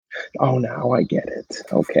Oh, now I get it.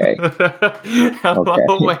 Okay. Hello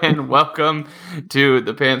Okay. and welcome to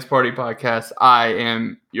the Pants Party Podcast. I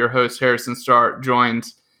am your host, Harrison Starr,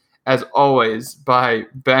 joined as always by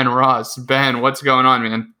Ben Ross. Ben, what's going on,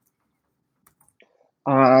 man?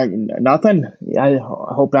 Nothing. I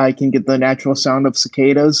hope I can get the natural sound of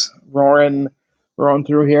cicadas roaring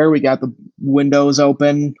through here. We got the windows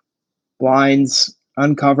open, blinds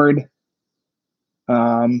uncovered.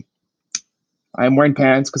 Um, I'm wearing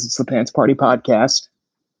pants because it's the Pants Party Podcast,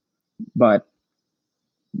 but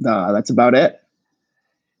that's about it.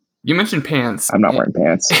 You mentioned pants. I'm not wearing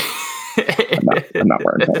pants. I'm not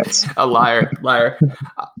wearing pants. A liar.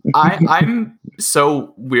 I'm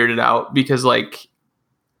so weirded out because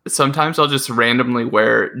sometimes I'll just randomly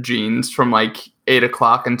wear jeans from 8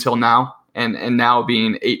 o'clock until now, and now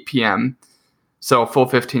being 8 p.m. So a full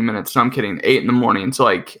 15 minutes. No, I'm kidding. 8 in the morning. So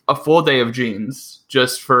a full day of jeans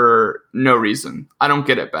just for no reason. I don't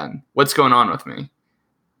get it, Ben. What's going on with me?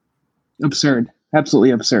 Absurd. Absolutely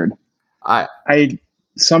absurd. I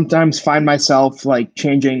sometimes find myself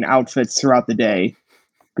changing outfits throughout the day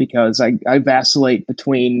because I vacillate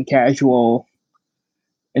between casual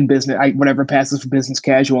and business. Whatever passes for business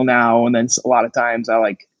casual now, and then a lot of times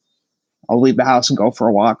I'll leave the house and go for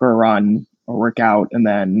a walk or a run or work out, and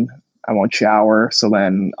then I won't shower. So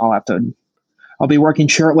then I'll be working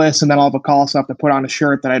shirtless, and then I'll have a call, so I have to put on a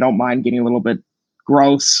shirt that I don't mind getting a little bit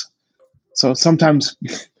gross. So sometimes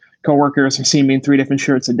coworkers are seeing me in 3 different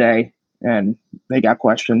shirts a day, and they got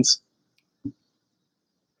questions.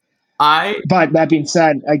 But that being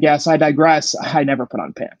said, I guess I digress. I never put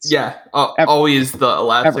on pants. Yeah, always the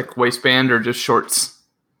elastic waistband or just shorts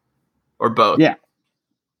or both. Yeah.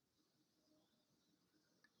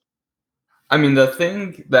 I mean, the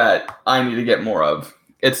thing that I need to get more of,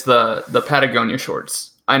 it's the Patagonia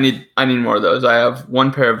shorts. I need more of those. I have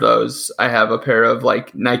one pair of those. I have a pair of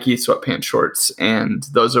Nike sweatpants shorts, and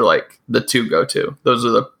those are the two go-to. Those are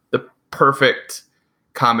the perfect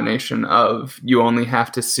combination of you only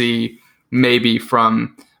have to see maybe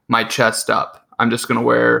from my chest up. I'm just going to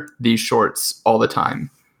wear these shorts all the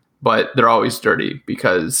time, but they're always dirty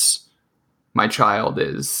because my child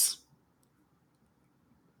is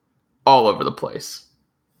all over the place.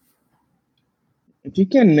 If you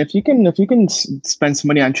can spend some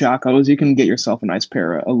money on Chacos, you can get yourself a nice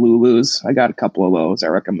pair of Lulus. I got a couple of those I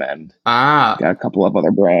recommend. Got a couple of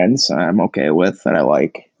other brands I'm okay with that I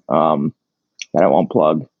like. That I won't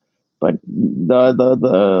plug, but the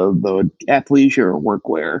athleisure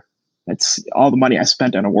workwear, that's all the money I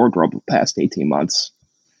spent on a wardrobe the past 18 months.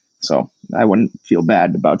 So I wouldn't feel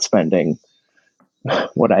bad about spending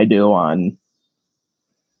what I do on,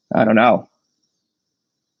 I don't know,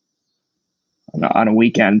 on a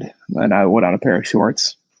weekend than I would on a pair of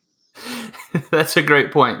shorts. That's a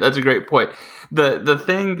great point. The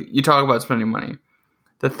thing you talk about spending money.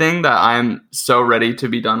 The thing that I'm so ready to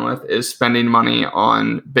be done with is spending money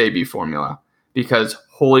on baby formula, because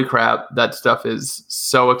holy crap, that stuff is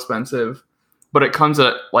so expensive, but it comes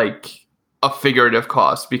at a figurative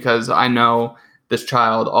cost, because I know this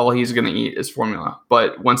child, all he's going to eat is formula.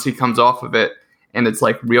 But once he comes off of it and it's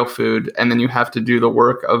real food, and then you have to do the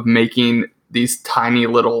work of making these tiny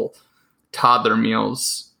little toddler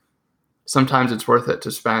meals, sometimes it's worth it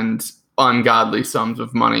to spend ungodly sums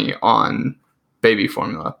of money on baby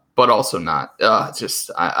formula, but also not.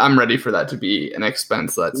 I'm ready for that to be an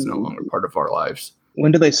expense that's no longer part of our lives.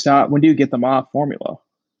 When do they stop? When do you get them off formula?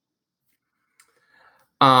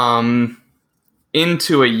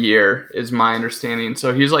 Into a year is my understanding.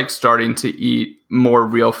 So he's starting to eat more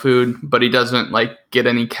real food, but he doesn't get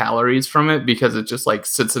any calories from it because it just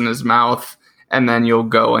sits in his mouth, and then you'll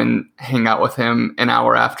go and hang out with him an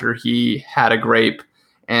hour after he had a grape,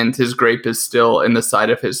 and his grape is still in the side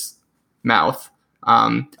of his mouth.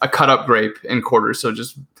 A cut up grape in quarters. So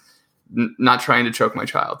just not trying to choke my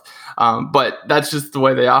child. But that's just the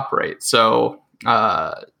way they operate. So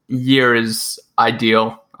year is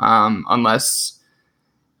ideal, unless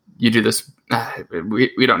you do this.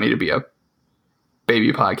 We don't need to be a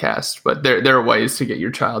baby podcast, but there are ways to get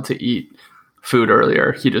your child to eat food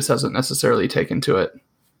earlier. He just hasn't necessarily taken to it.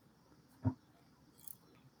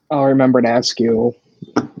 I'll remember to ask you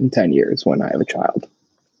in 10 years when I have a child.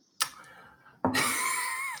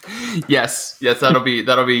 Yes, that'll be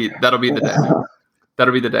the day. That'll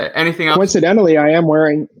be the day. Anything else? Coincidentally, I am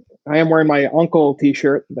wearing my uncle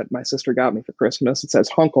t-shirt that my sister got me for Christmas. It says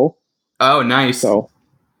Hunkle. Oh, nice. So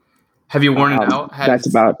have you worn it out? Has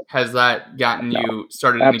that gotten you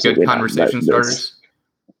started any good conversation starters?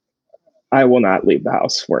 I will not leave the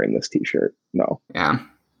house wearing this t-shirt. No. Yeah.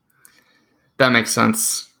 That makes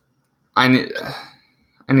sense. I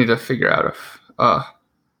need to figure out if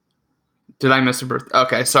Did I miss a birthday?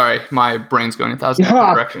 Okay, sorry. My brain's going 1,000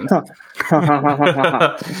 different directions.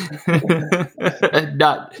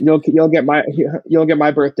 Not You'll get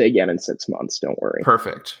my birthday again in 6 months. Don't worry.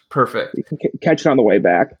 Perfect. You can catch it on the way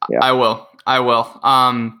back. Yeah. I will.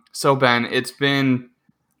 So Ben, it's been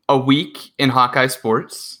a week in Hawkeye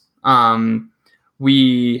sports.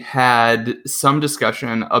 We had some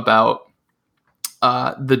discussion about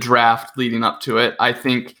the draft leading up to it. I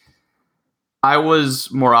think I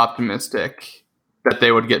was more optimistic that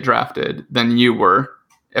they would get drafted than you were,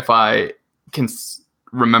 if I can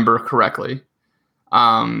remember correctly.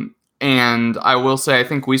 And I will say, I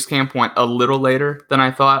think Wieskamp went a little later than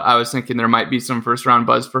I thought. I was thinking there might be some first round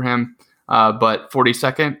buzz for him, but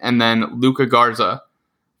 42nd, and then Luka Garza,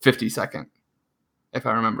 52nd, if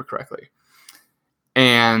I remember correctly.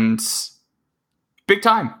 And big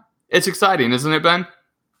time. It's exciting, isn't it, Ben?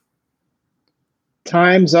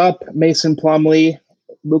 Time's up. Mason Plumlee,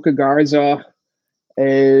 Luka Garza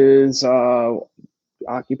is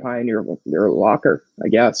occupying your locker, I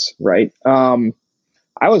guess, right?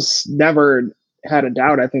 I was never had a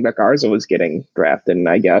doubt. I think that Garza was getting drafted, and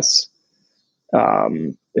I guess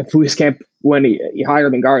if Wieskamp went higher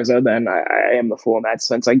than Garza, then I am the fool in that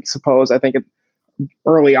sense. I suppose. I think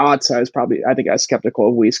early odds, I was skeptical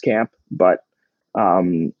of Wieskamp, but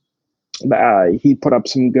he put up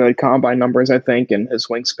some good combine numbers, I think, and his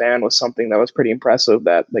wingspan was something that was pretty impressive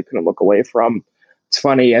that they couldn't look away from. It's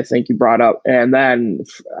funny, I think you brought up, and then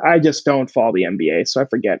I just don't follow the NBA, so I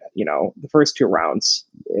forget, the first 2 rounds.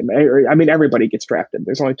 I mean, everybody gets drafted.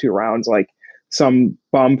 There's only 2 rounds, like some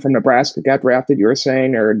bum from Nebraska got drafted, you were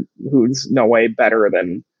saying, or who's no way better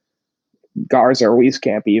than Garza or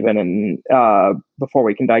Wieskamp even. And before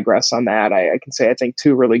we can digress on that, I can say I think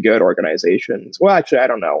 2 really good organizations. Well, actually, I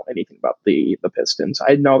don't know anything about the Pistons.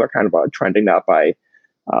 I know they're kind of trending up. I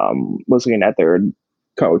was looking at their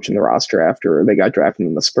coach in the roster after they got drafted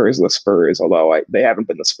in the Spurs, although they haven't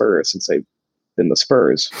been the Spurs since they've been the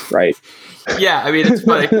Spurs, right? Yeah, I mean, it's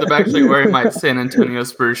funny because I'm actually wearing my San Antonio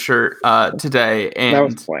Spurs shirt today, and that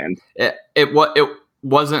was planned. It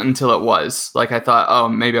wasn't until it was. Like, I thought, oh,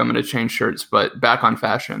 maybe I'm going to change shirts, but back on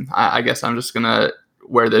fashion. I guess I'm just going to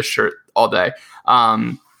wear this shirt all day.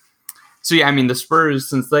 So, yeah, I mean, the Spurs,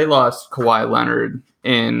 since they lost Kawhi Leonard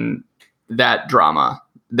in that drama,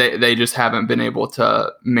 they just haven't been able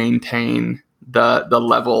to maintain the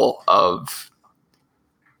level of,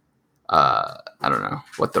 I don't know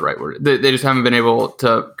what the right word is. They just haven't been able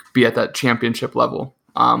to be at that championship level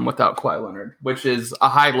without Kawhi Leonard, which is a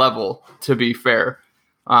high level, to be fair.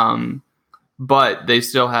 But they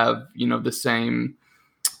still have, the same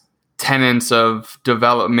tenets of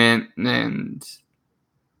development and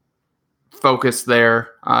focus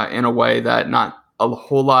there in a way that not a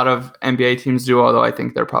whole lot of NBA teams do, although I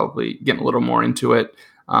think they're probably getting a little more into it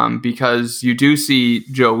because you do see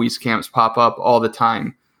Joe Wieskamps pop up all the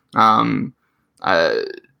time.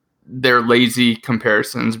 They're lazy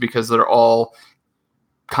comparisons because they're all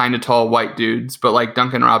kind of tall white dudes, but like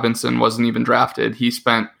Duncan Robinson wasn't even drafted. He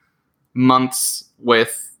spent months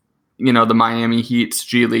with, the Miami Heat's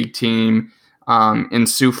G League team in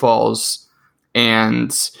Sioux Falls,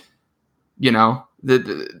 and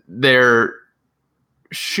they're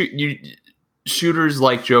shooters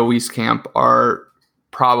like Joe Wieskamp are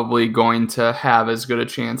probably going to have as good a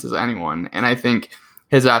chance as anyone, and I think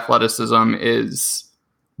his athleticism is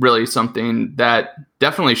really something that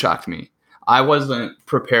definitely shocked me. I wasn't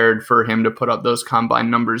prepared for him to put up those combine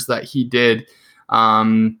numbers that he did,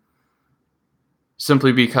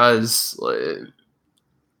 simply because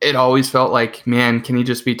it always felt like, man, can he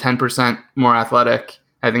just be 10% more athletic?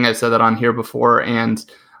 I think I said that on here before, and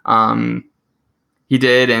he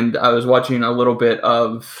did. And I was watching a little bit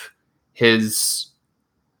of his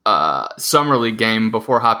summer league game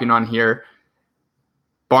before hopping on here.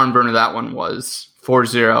 Barn burner that one was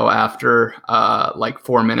 4-0 after like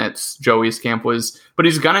 4 minutes. Joe Wieskamp was, but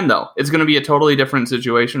he's gunning though. It's going to be a totally different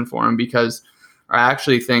situation for him because I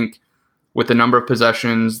actually think with the number of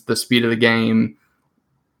possessions, the speed of the game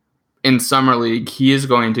in summer league, he is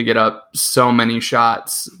going to get up so many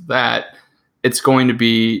shots that it's going to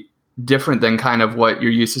be different than kind of what you're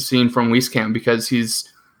used to seeing from Wieskamp because he's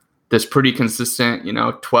this pretty consistent,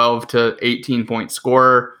 12 to 18 point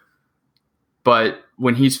scorer. But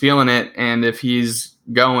when he's feeling it and if he's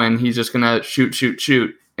going, he's just going to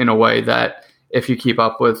shoot in a way that if you keep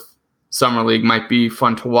up with summer league might be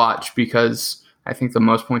fun to watch because I think the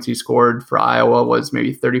most points he scored for Iowa was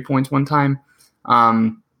maybe 30 points one time.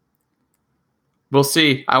 We'll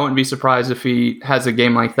see. I wouldn't be surprised if he has a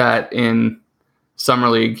game like that in summer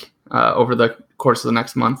league over the course of the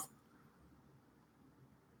next month.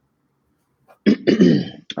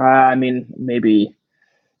 I mean, maybe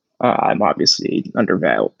I'm obviously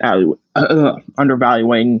undervaluing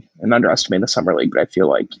and underestimating the summer league, but I feel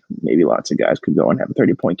like maybe lots of guys could go and have a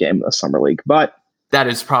 30-point game in the summer league. But that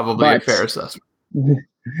is probably a fair assessment.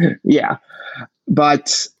 Yeah,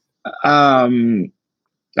 but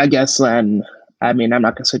I guess then, I mean, I'm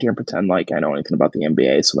not going to sit here and pretend like I know anything about the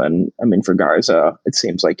NBA. So then, I mean, for Garza, it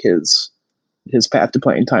seems like his path to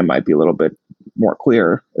playing time might be a little bit more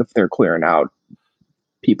clear if they're clearing out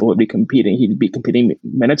people who'd be competing. He'd be competing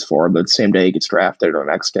minutes for the same day he gets drafted or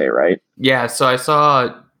the next day, right? Yeah. So I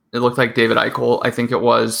saw it looked like David Eichel, I think it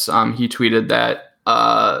was. He tweeted that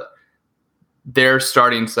their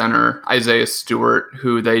starting center, Isaiah Stewart,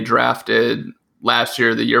 who they drafted last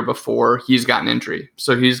year, the year before, he's got an injury.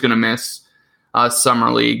 So he's going to miss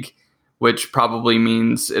Summer League, which probably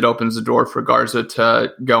means it opens the door for Garza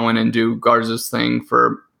to go in and do Garza's thing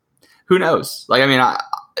for who knows. Like, I mean,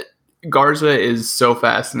 Garza is so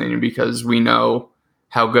fascinating because we know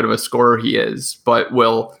how good of a scorer he is, but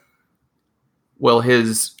will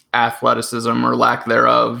his athleticism or lack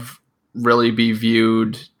thereof really be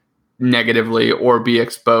viewed negatively or be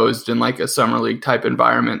exposed in like a summer league type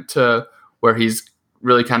environment to where he's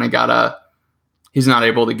really kind of he's not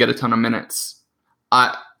able to get a ton of minutes?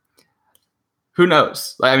 Who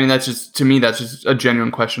knows? I mean, that's just a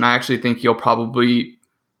genuine question. I actually think he'll probably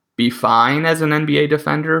be fine as an NBA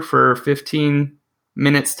defender for 15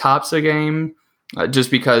 minutes tops a game, just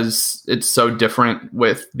because it's so different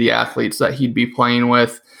with the athletes that he'd be playing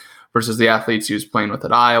with versus the athletes he was playing with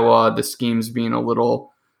at Iowa. The schemes being a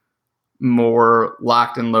little more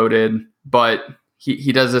locked and loaded, but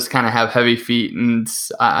he does this kind of have heavy feet, and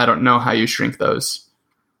I don't know how you shrink those.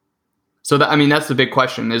 So that's the big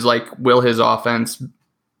question is like, will his offense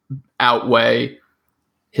outweigh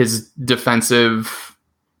his defensive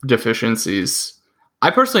deficiencies?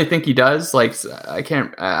 I personally think he does. Like,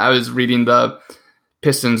 I was reading the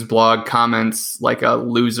Pistons blog comments like a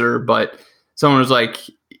loser, but someone was like,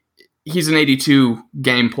 he's an 82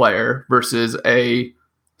 game player versus a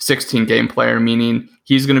 16 game player, meaning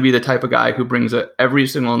he's going to be the type of guy who brings it every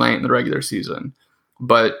single night in the regular season.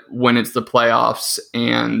 But when it's the playoffs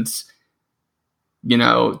and,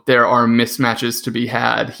 there are mismatches to be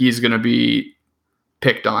had, he's going to be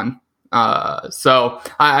picked on. So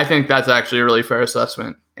I think that's actually a really fair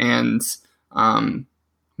assessment. And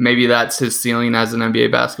maybe that's his ceiling as an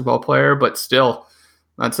NBA basketball player, but still,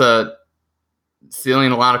 that's a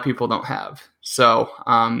ceiling a lot of people don't have. So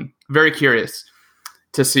very curious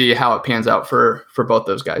to see how it pans out for both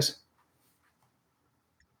those guys.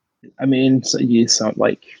 I mean,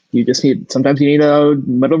 sometimes you need a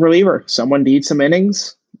middle reliever, someone to eat some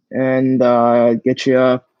innings and get you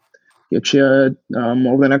over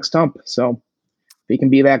the next hump. So if he can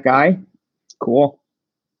be that guy, cool.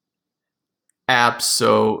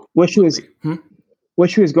 Absolutely. Wish he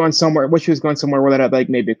was going somewhere where that had like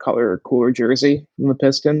maybe a cooler jersey than the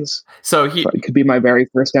Pistons. So it could be my very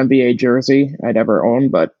first NBA jersey I'd ever own,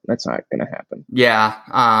 but that's not going to happen. Yeah.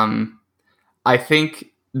 I think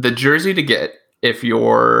the jersey to get, if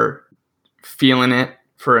you're feeling it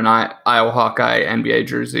for an Iowa Hawkeye NBA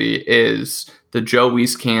jersey, is the Joe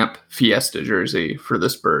Wieskamp Fiesta jersey for the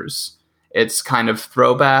Spurs. It's kind of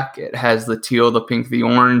throwback. It has the teal, the pink, the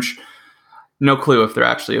orange. No clue if they're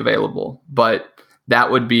actually available, but that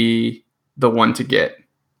would be the one to get.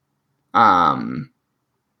 Oh.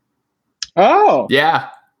 Yeah.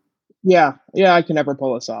 Yeah, I can never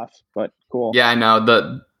pull this off, but cool. Yeah, I know.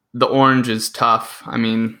 The orange is tough. I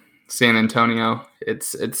mean, San Antonio,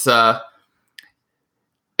 it's a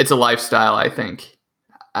lifestyle, I think.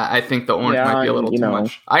 I think the orange might be a little too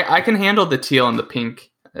much. I can handle the teal and the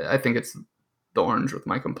pink. I think it's the orange with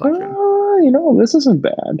my complexion. This isn't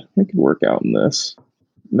bad. We could work out in this.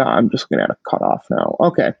 No, I'm just going to have to cut off now.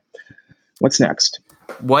 Okay. What's next?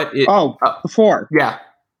 Before. Yeah.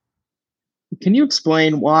 Can you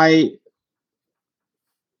explain why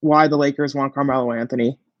the Lakers want Carmelo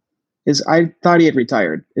Anthony? I thought he had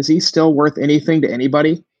retired. Is he still worth anything to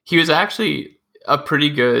anybody? He was actually a pretty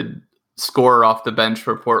good scorer off the bench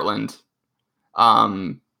for Portland.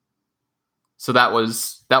 So that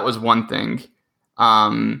was one thing.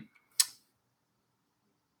 But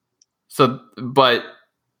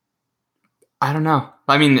I don't know.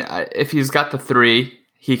 I mean, if he's got the three,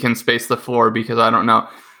 he can space the floor, because I don't know.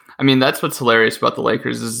 I mean, that's what's hilarious about the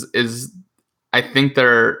Lakers is I think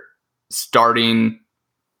their starting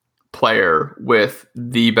player with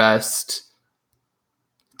the best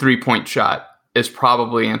 3-point shot is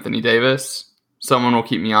probably Anthony Davis. Someone will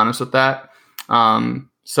keep me honest with that.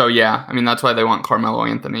 So yeah, I mean, that's why they want Carmelo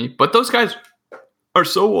Anthony, but those guys are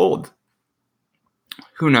so old.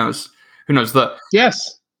 Who knows?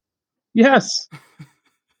 Yes. Yes.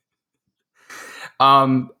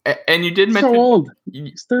 And you did mention so old.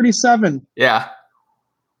 He's 37. Yeah.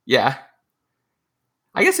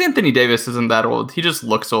 I guess Anthony Davis isn't that old. He just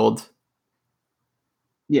looks old.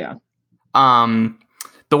 Yeah.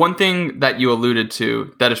 The one thing that you alluded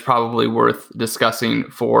to that is probably worth discussing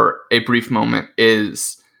for a brief moment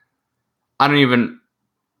is, I don't even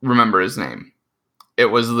remember his name. It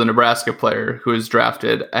was the Nebraska player who was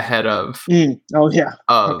drafted ahead of Oh yeah.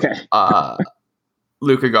 Okay.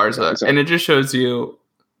 Luka Garza. And it just shows you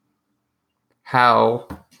how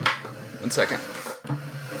 1 second.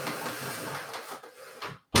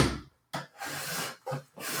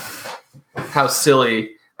 How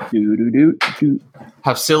silly the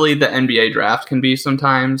NBA draft can be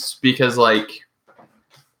sometimes, because like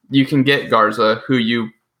you can get Garza, who you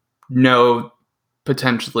know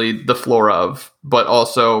potentially the floor of, but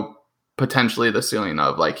also potentially the ceiling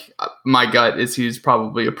of. Like, my gut is he's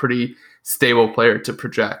probably a pretty stable player to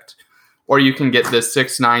project. Or you can get this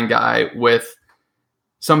 6'9" guy with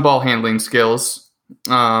some ball handling skills.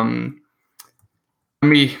 Let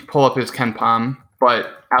me pull up his KenPom,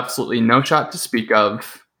 but absolutely no shot to speak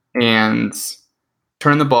of, and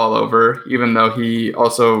turn the ball over, even though he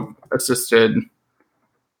also assisted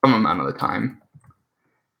some amount of the time.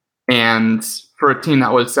 And for a team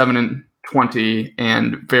that was 7-20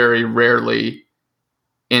 and very rarely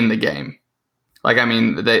in the game, like, I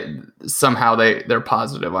mean, they're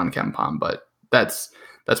positive on KenPom, but that's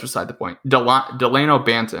beside the point. Delano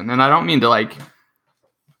Banton, and I don't mean to like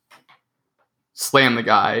slam the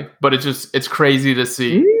guy, but it's crazy to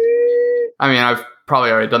see. I mean, I've probably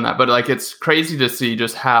already done that, but like, it's crazy to see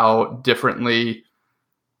just how differently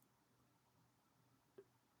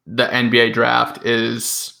the NBA draft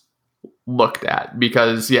is looked at.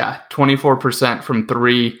 Because 24% from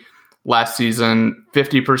 3 last season,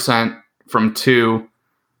 50% from 2,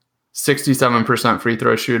 67% free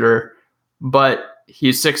throw shooter, but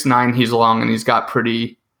he's 6'9", he's long, and he's got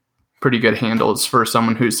pretty good handles for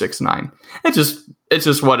someone who's 6'9". It's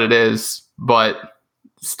just what it is, but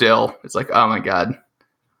still, it's like, oh my God.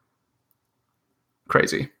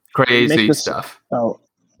 Crazy stuff. Oh,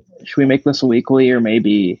 should we make this a weekly or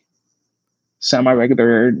maybe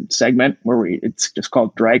semi-regular segment where it's just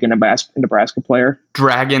called Dragon a Nebraska player?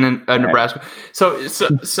 Dragon a Nebraska.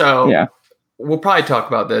 So yeah. We'll probably talk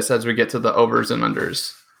about this as we get to the overs and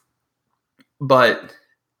unders. But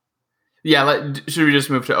yeah, should we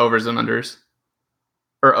just move to overs and unders?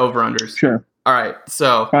 Or over-unders? Sure. All right,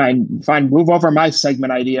 so... Fine. Move over my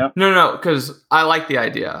segment idea. No, because I like the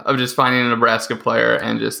idea of just finding a Nebraska player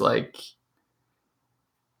and just, like,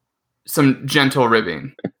 some gentle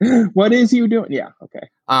ribbing. What is you doing? Yeah, okay.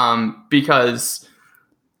 Because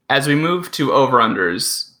as we move to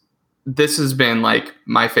over-unders, this has been, like,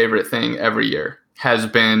 my favorite thing every year, has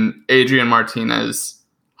been Adrian Martinez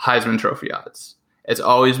Heisman Trophy odds. It's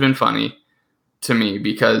always been funny to me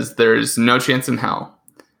because there's no chance in hell.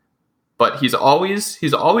 But he's always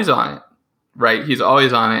on it, right? He's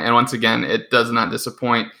always on it. And once again, it does not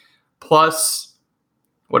disappoint. Plus,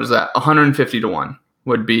 what is that? 150 to 1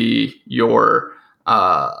 would be your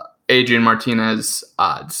Adrian Martinez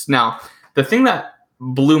odds. Now, the thing that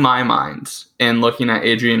blew my mind in looking at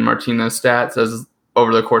Adrian Martinez stats as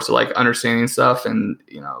over the course of like understanding stuff and,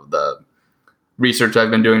 you know, the research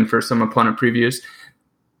I've been doing for some opponent previews,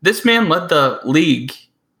 this man led the league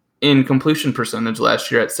in completion percentage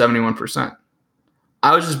last year at 71%.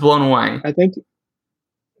 I was just blown away. I think,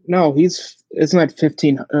 no, isn't that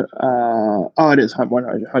 15? It is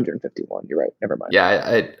 151. You're right. Never mind.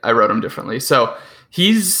 Yeah, I wrote him differently. So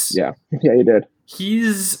he's... Yeah, you did.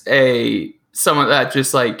 He's someone that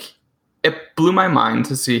just like, it blew my mind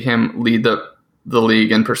to see him lead the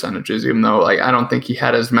league in percentages, even though like I don't think he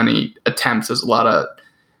had as many attempts as a lot of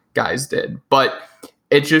guys did. But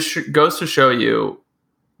it just goes to show you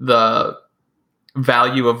the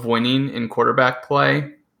value of winning in quarterback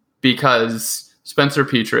play, because Spencer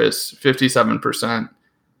Petras, 57%,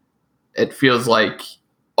 it feels like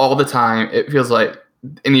all the time, it feels like,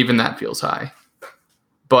 and even that feels high.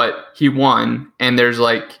 But he won, and there's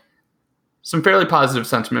like some fairly positive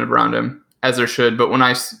sentiment around him, as there should. But when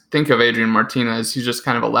I think of Adrian Martinez, he's just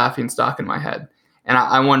kind of a laughing stock in my head. And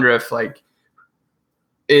I wonder if like,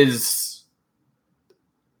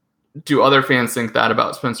 do other fans think that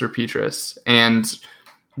about Spencer Petras? And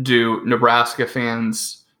do Nebraska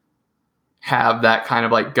fans have that kind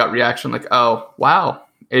of like gut reaction? Like, oh, wow,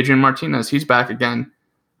 Adrian Martinez, he's back again.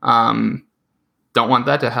 Don't want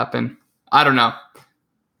that to happen. I don't know.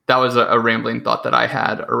 That was a rambling thought that I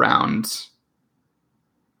had around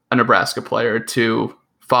a Nebraska player to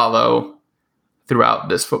follow throughout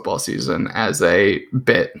this football season as a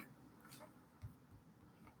bit.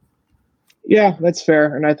 Yeah, that's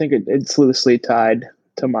fair, and I think it's loosely tied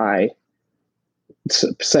to my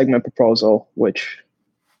segment proposal, which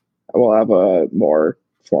I will have a more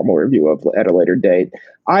formal review of at a later date.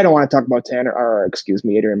 I don't want to talk about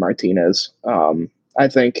Adrian Martinez. I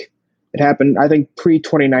think it happened. I think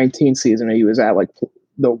pre-2019 season, he was at like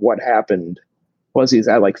what happened was he's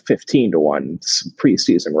at like 15-1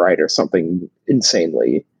 preseason, right, or something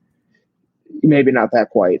insanely, maybe not that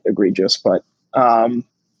quite egregious, but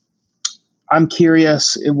I'm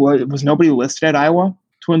curious. It was nobody listed at Iowa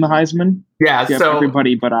to win the Heisman. Yeah, so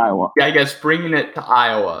everybody but Iowa. Yeah, I guess bringing it to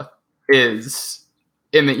Iowa is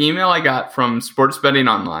in the email I got from Sports Betting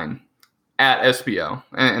Online at SBO,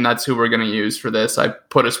 and that's who we're going to use for this. I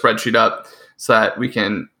put a spreadsheet up so that we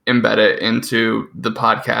can embed it into the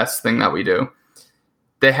podcast thing that we do.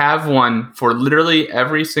 They have one for literally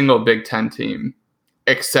every single Big Ten team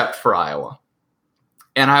except for Iowa.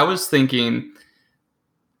 And I was thinking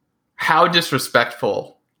how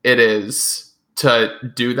disrespectful it is to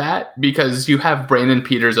do that, because you have Brandon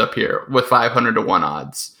Peters up here with 500-1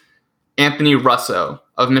 odds. Anthony Russo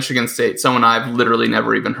of Michigan State, someone I've literally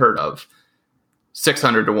never even heard of,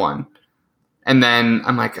 600-1. And then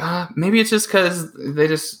I'm like, maybe it's just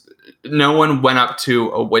because no one went up to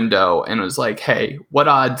a window and was like, hey, what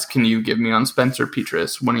odds can you give me on Spencer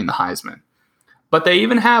Petras winning the Heisman? But they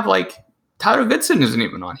even have like Tyler Goodson isn't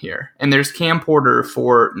even on here. And there's Cam Porter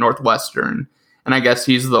for Northwestern. And I guess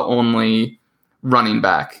he's the only running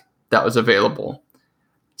back that was available.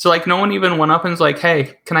 So like no one even went up and was like,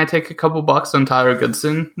 hey, can I take a couple bucks on Tyler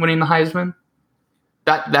Goodson winning the Heisman?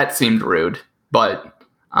 That seemed rude, but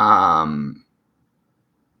I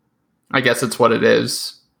guess it's what it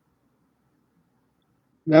is.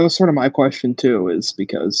 That was sort of my question too, is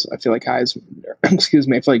because I feel like I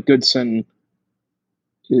feel like Goodson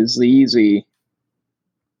is the easy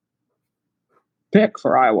pick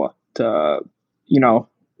for Iowa to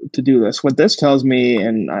do this. What this tells me,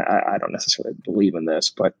 and I don't necessarily believe in this,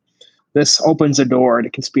 but this opens a door to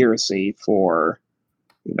conspiracy for,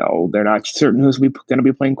 they're not certain who's going to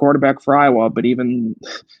be playing quarterback for Iowa, but even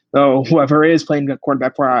though whoever is playing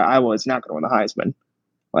quarterback for Iowa is not going to win the Heisman.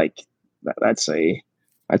 Like that's a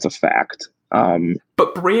fact.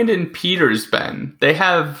 But Brandon Peters, Ben, they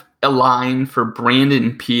have a line for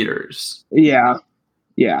Brandon Peters. Yeah.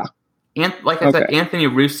 And like I said, Anthony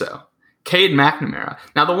Russo, Cade McNamara.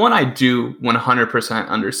 Now, the one I do 100%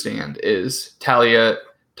 understand is Talia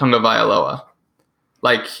Tagovailoa.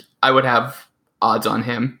 Like, I would have odds on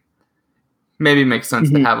him. Maybe it makes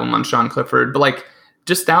sense to have him on Sean Clifford. But, like,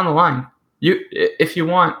 just down the line, if you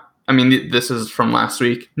want, I mean, this is from last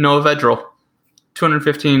week, Noah Vedral,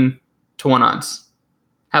 215-1 odds.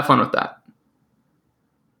 Have fun with that.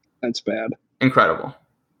 That's bad. Incredible.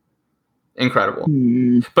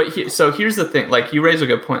 But so here's the thing. Like, you raise a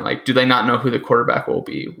good point. Like, do they not know who the quarterback will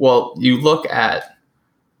be? Well, you look at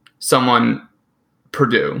someone,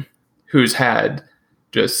 Purdue, who's had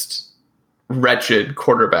just wretched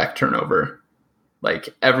quarterback turnover. Like,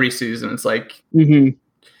 every season, it's like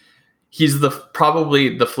he's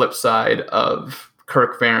probably the flip side of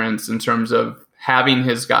Kirk Ferentz in terms of having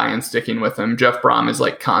his guy and sticking with him. Jeff Brom is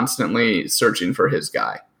like constantly searching for his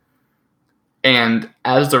guy. And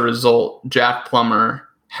as a result, Jack Plummer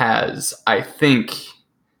has, I think,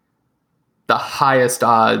 the highest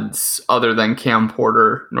odds other than Cam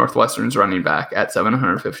Porter, Northwestern's running back, at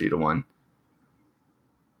 750-1.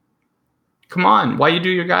 Come on, why you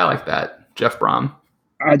do your guy like that, Jeff Brom?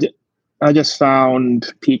 I just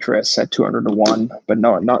found Petras at 200-1, but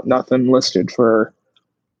nothing listed for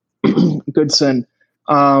Goodson.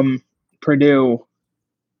 Purdue,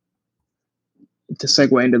 to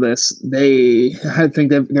segue into this, I think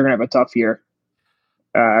they're going to have a tough year.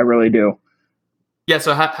 I really do. Yeah.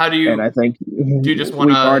 So how do you? And I think do you just want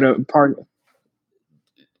to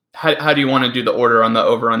How do you want to do the order on the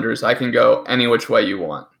over-unders? I can go any which way you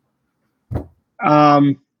want.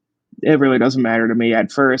 It really doesn't matter to me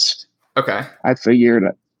at first. Okay. I figured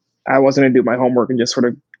I wasn't going to do my homework and just sort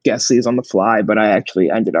of guess these on the fly, but I actually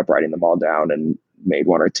ended up writing them all down and made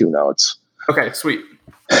one or two notes. Okay, sweet.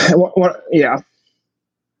 Yeah.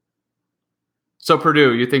 So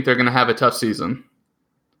Purdue, you think they're going to have a tough season?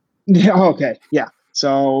 Yeah. Okay. Yeah.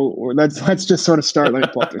 So let's just sort of start. Let me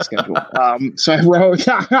pull up their schedule. So I wrote,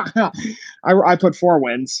 I put 4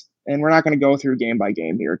 wins, and we're not going to go through game by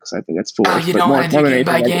game here because I think it's foolish. You don't want to do game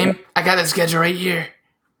by game? I got a schedule right here.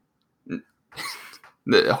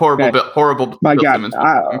 The horrible My God,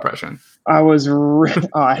 impression. I was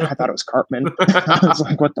I thought it was Cartman. I was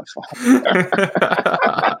like, what the fuck?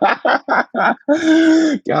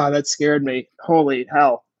 God, that scared me. Holy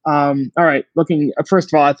hell. All right. Looking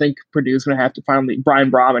first of all, I think Purdue's going to have to finally Brian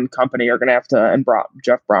Brom and company are going to have to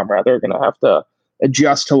Jeff Brom rather are going to have to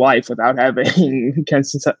adjust to life without having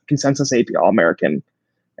consensus AP All American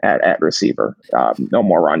at receiver. No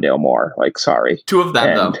more Rondale Moore. Like, sorry. Two of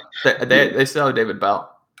them though. They still have David Bell.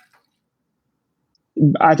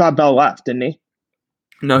 I thought Bell left, didn't he?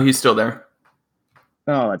 No, he's still there.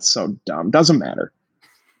 Oh, that's so dumb. Doesn't matter.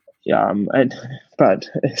 Yeah, but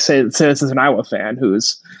say this is an Iowa fan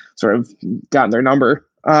who's sort of gotten their number.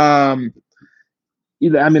 I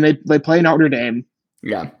mean, they play Notre Dame.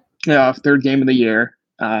 Yeah. Third game of the year.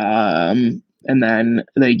 And then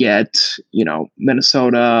they get,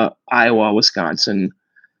 Minnesota, Iowa, Wisconsin,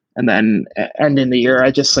 and then ending the year.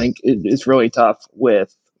 I just think it's really tough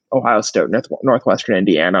with Ohio State, Northwestern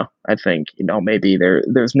Indiana. I think, maybe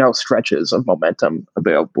there's no stretches of momentum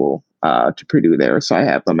available to Purdue there. So I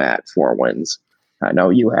have them at 4 wins. I know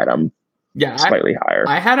you had them slightly higher.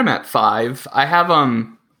 I had them at 5. I have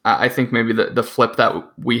them. I think maybe the flip that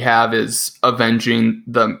we have is avenging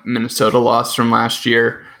the Minnesota loss from last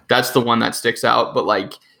year. That's the one that sticks out. But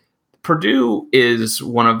like Purdue is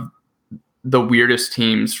one of the weirdest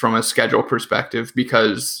teams from a schedule perspective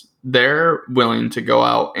because they're willing to go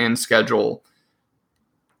out and schedule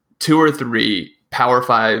 2 or 3 Power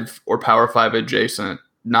 5 or Power 5 adjacent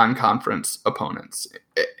non-conference opponents.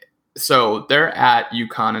 So they're at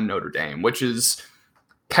UConn and Notre Dame, which is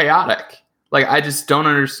chaotic. Like, I just don't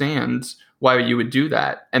understand why you would do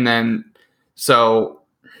that. And then, so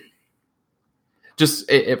just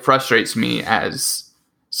it frustrates me as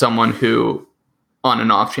someone who on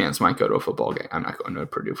an off chance might go to a football game. I'm not going to a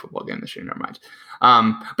Purdue football game this year, never mind.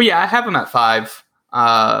 But yeah, I have them at 5.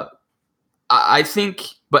 I think,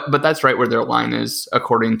 but that's right where their line is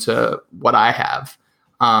according to what I have.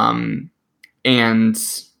 And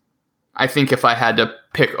I think if I had to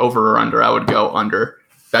pick over or under, I would go under.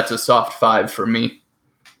 That's a soft 5 for me.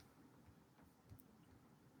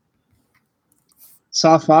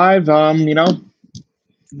 Soft 5,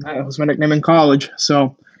 that was my nickname in college.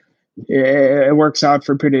 So it works out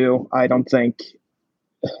for Purdue. I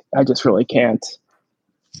just really can't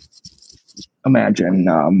imagine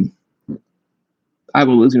I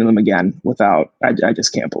will losing to them again without, I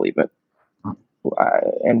just can't believe it.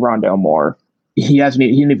 And Rondale Moore, he didn't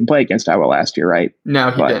even play against Iowa last year, right?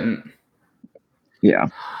 No, he didn't. Yeah.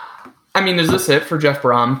 I mean, is this it for Jeff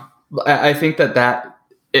Brom? I think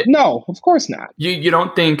no, of course not. You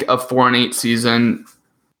don't think a 4-8 season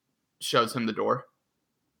shows him the door?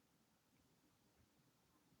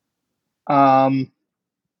 I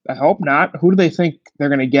hope not. Who do they think they're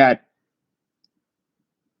going to get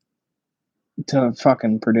to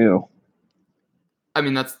fucking Purdue? I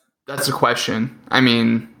mean, that's a question. I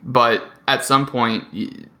mean, but at some point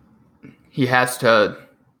he has to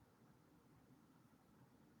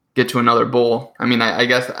get to another bowl. I mean, I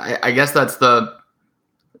guess that's the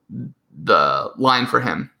line for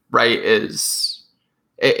him, right?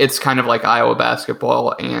 It's kind of like Iowa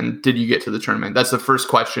basketball and did you get to the tournament? That's the first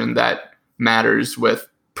question that matters with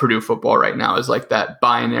Purdue football right now, is like that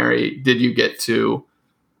binary, did you get to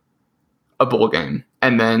a bowl game?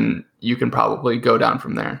 And then you can probably go down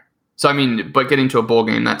from there. So, I mean, but getting to a bowl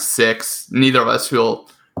game, that's 6. Neither of us feel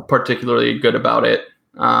particularly good about it.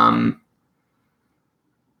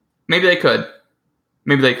 Maybe they could.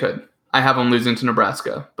 I have them losing to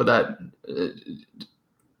Nebraska, but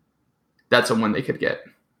that's a win they could get.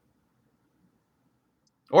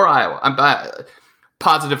 Or Iowa.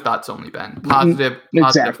 Positive thoughts only, Ben. Positive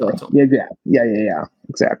thoughts only. Yeah.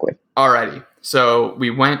 Exactly. Alrighty. So we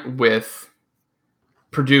went with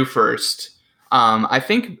Purdue first. I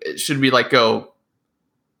think should we go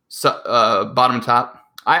bottom top?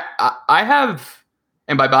 I have,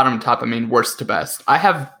 and by bottom top I mean worst to best. I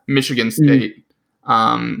have Michigan State.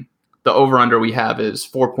 The over under we have is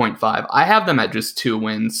 4.5. I have them at just 2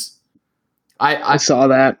 wins. I saw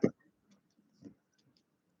that.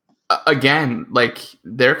 Again,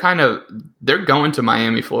 they're going to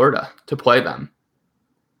Miami, Florida to play them.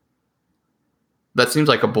 That seems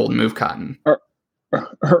like a bold move, Cotton.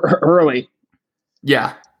 Early.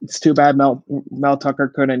 Yeah. It's too bad Mel Tucker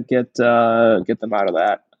couldn't get them out of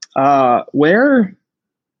that. Where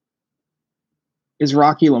is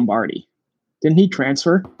Rocky Lombardi? Didn't he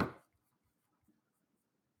transfer?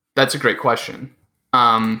 That's a great question.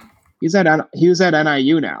 He was at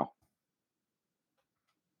NIU now.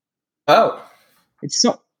 Oh, it's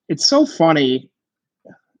so funny,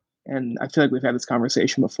 and I feel like we've had this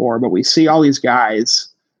conversation before. But we see all these guys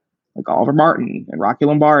like Oliver Martin and Rocky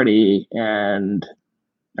Lombardi, and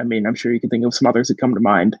I mean, I'm sure you can think of some others that come to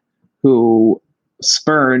mind who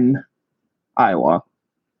spurn Iowa,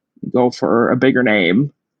 go for a bigger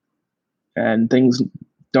name, and things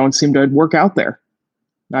don't seem to work out there.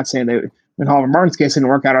 Not saying they, in Oliver Martin's case, didn't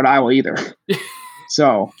work out at Iowa either.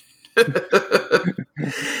 So,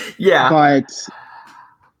 yeah, but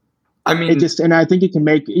I mean, it just, and I think you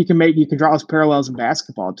can draw those parallels in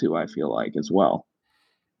basketball too. I feel like as well.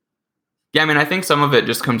 Yeah, I mean, I think some of it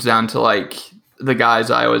just comes down to like the guys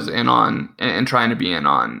I was in on and trying to be in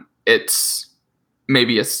on. It's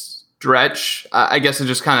maybe a stretch. I guess it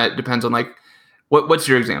just kind of depends on like what's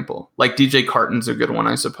your example? Like DJ Carton's a good one,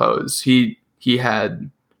 I suppose. He had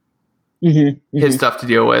his stuff to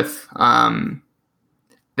deal with.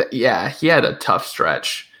 Yeah, he had a tough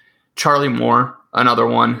stretch. Charlie Moore, another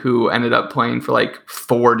one who ended up playing for like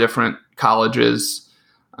 4 different colleges.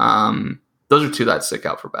 Those are 2 that stick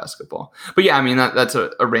out for basketball. But yeah, I mean that's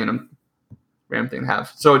a random thing to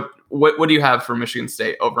have. So what do you have for Michigan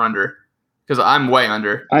State over under? Because I'm way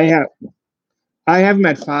under. I have them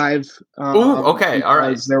at 5. Ooh, okay, all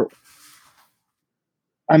right.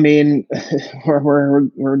 I mean,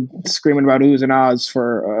 we're screaming about oohs and ahs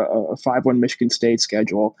for a 5-1 Michigan State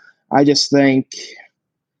schedule. I just think,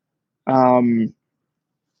 I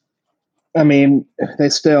mean, they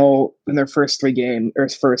still, in their first 3 games or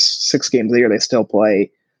first 6 games of the year, they still play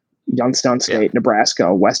Youngstown State,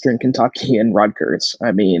 Nebraska, Western Kentucky, and Rutgers.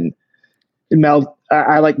 I mean,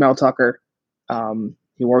 I like Mel Tucker.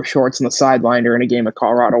 He wore shorts on the sideline during a game at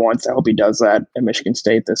Colorado once. I hope he does that at Michigan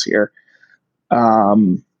State this year.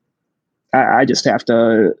 I just have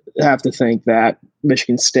to think that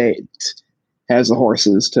Michigan State has the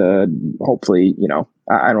horses to hopefully,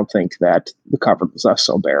 I don't think that the cupboard was left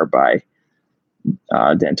so bare by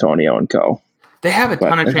D'Antonio and co. They have a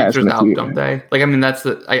ton of transfers out, don't they? Like, I mean,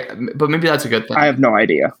 but maybe that's a good thing. I have no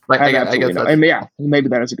idea. Like, I guess no. I mean, yeah, maybe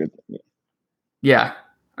that is a good thing. Yeah.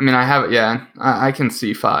 I mean, I can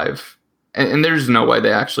see 5. And there's no way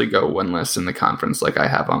they actually go winless in the conference like I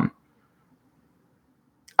have them.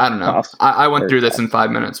 I don't know. I went through this in 5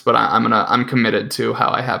 minutes, but I'm committed to how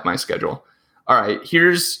I have my schedule. All right,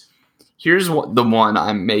 here's the one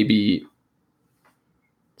I'm maybe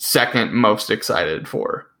second most excited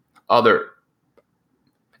for.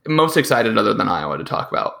 Most excited other than Iowa to talk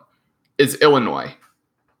about is Illinois.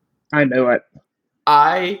 I knew it.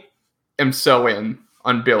 I am so in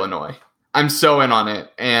on Illinois. I'm so in on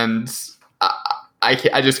it, and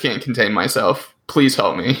I just can't contain myself. Please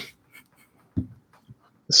help me.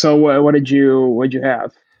 So what did you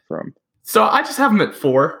have from? So I just have them at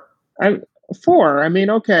 4. 4. I mean,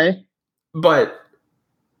 okay, but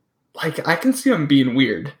like I can see them being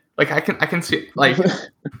weird. Like I can see like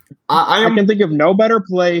I can think of no better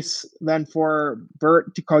place than for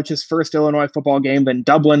Bert to coach his first Illinois football game than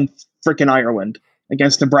Dublin, freaking Ireland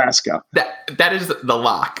against Nebraska. That is the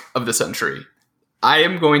lock of the century. I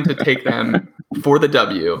am going to take them for the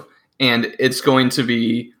W, and it's going to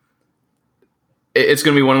be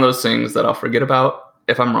one of those things that I'll forget about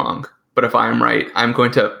if I'm wrong. But if I am right, I'm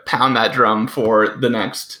going to pound that drum for the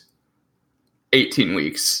next 18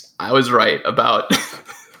 weeks. I was right about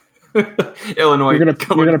Illinois you're gonna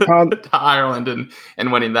pound to Ireland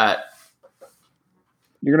and winning that.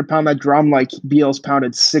 You're going to pound that drum like Beals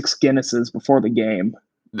pounded 6 Guinnesses before the game.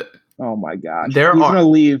 Oh my gosh. He's going to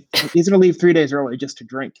leave 3 days early just to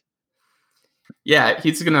drink. Yeah,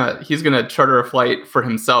 he's gonna charter a flight for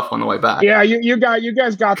himself on the way back. Yeah, you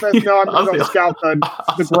guys got this. No, I'm going to scout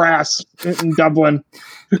the grass in Dublin.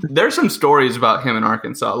 There's some stories about him in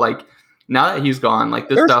Arkansas. Like now that he's gone, like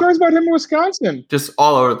there's stories about him in Wisconsin, just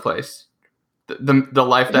all over the place. The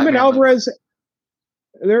life that him and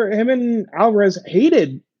Alvarez,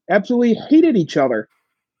 absolutely hated each other.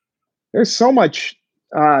 There's so much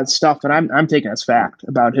stuff, and I'm taking as fact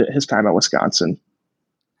about his time at Wisconsin.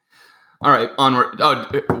 All right, onward. Oh,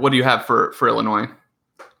 what do you have for Illinois?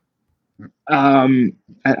 I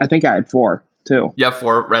think I had 4 too. Yeah,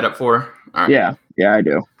 4. Right at 4. All right. Yeah, I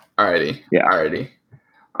do. Alrighty. Yeah. Alrighty.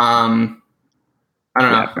 I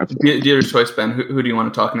don't know. Dealer's choice, Ben. Who do you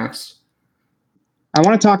want to talk next? I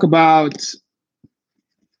want to talk about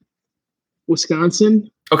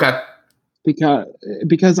Wisconsin. Okay.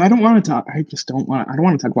 Because I don't want to talk. I don't want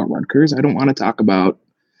to talk about Rutgers. I don't want to talk about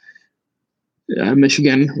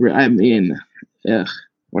Michigan. I mean,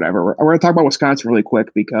 whatever. We're going to talk about Wisconsin really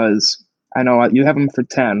quick because I know you have them for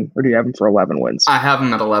 10, or do you have them for 11 wins? I have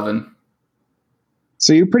them at 11.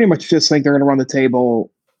 So you pretty much just think they're going to run the table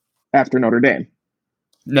after Notre Dame?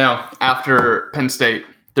 No, after Penn State,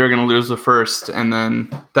 they're going to lose the first, and then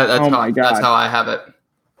that's how I have it.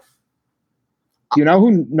 Do you know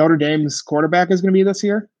who Notre Dame's quarterback is going to be this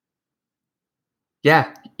year?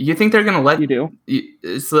 Yeah, you think they're going to let you do?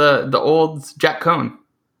 It's the old Jack Cohn.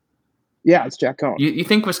 Yeah, it's Jack Cohn. You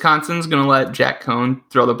think Wisconsin's going to let Jack Cohn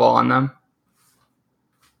throw the ball on them?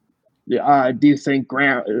 Do you think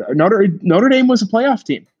Notre Dame was a playoff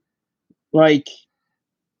team? Like,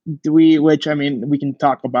 do we? Which I mean, we can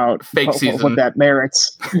talk about Fake season. what that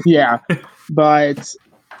merits. Yeah, but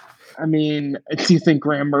I mean, do you think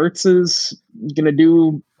Graham Mertz is going to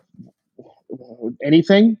do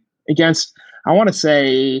anything against? I want to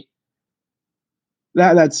say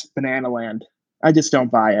that's banana land. I just don't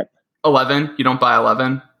buy it. 11? You don't buy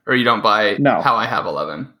 11, or you don't buy how I have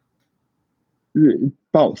 11?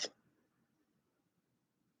 Both.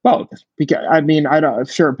 Because I mean, I don't.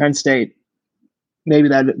 Sure, Penn State. Maybe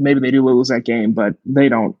they do lose that game, but they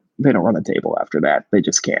don't run the table after that. They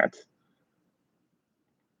just can't.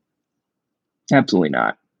 Absolutely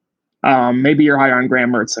not. Maybe you're higher on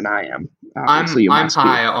Graham Mertz than I am. I'm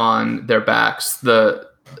high on their backs. The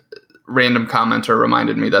random commenter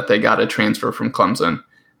reminded me that they got a transfer from Clemson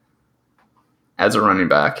as a running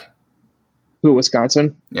back. Who,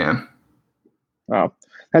 Wisconsin? Yeah. Oh,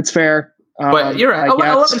 that's fair. But you're right.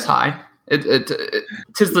 11's high.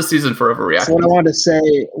 Tis the season for overreacting. So what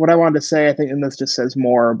I wanted to say, I think, and this just says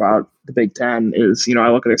more about the Big Ten, is, I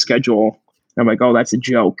look at their schedule, and I'm like, oh, that's a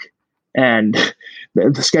joke. And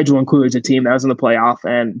the schedule includes a team that was in the playoff,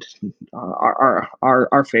 and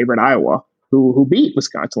our favorite Iowa, who beat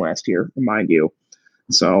Wisconsin last year, mind you.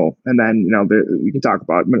 So, and then we can talk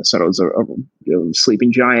about Minnesota was a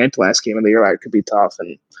sleeping giant last game of the year. That could be tough,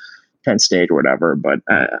 and Penn State or whatever. But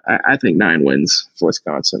I think 9 wins for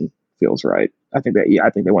Wisconsin feels right. I think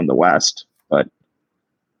they won the West, but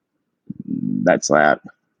that's that.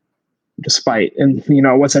 Despite, and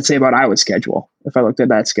what's that say about Iowa's schedule? If I looked at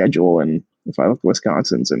that schedule and if I looked at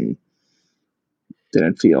Wisconsin's and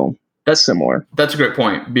didn't feel similar. That's a great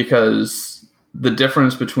point, because the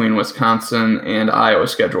difference between Wisconsin and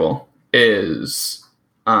Iowa's schedule is,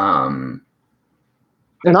 and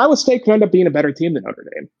Iowa State could end up being a better team than Notre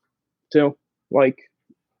Dame, too. Like,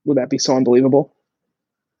 would that be so unbelievable?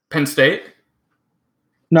 Penn State?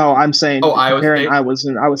 No, I'm saying. Oh, Iowa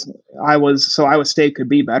State. So Iowa State could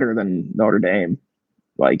be better than Notre Dame.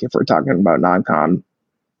 Like, if we're talking about non-con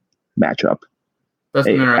matchup, that's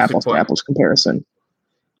an interesting apples point. To apples comparison.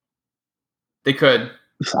 They could.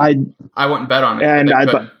 I wouldn't bet on it. And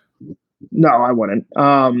no, I wouldn't.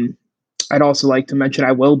 I'd also like to mention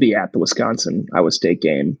I will be at the Wisconsin Iowa State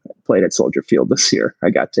game. I played at Soldier Field this year.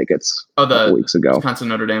 I got tickets a couple weeks ago. Wisconsin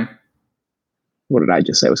Notre Dame. What did I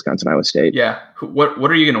just say? Wisconsin Iowa State. Yeah. What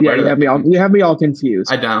are you going to wear? You have me all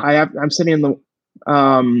confused. I don't. I'm sitting in the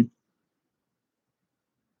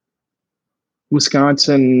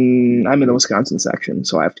Wisconsin. I'm in the Wisconsin section,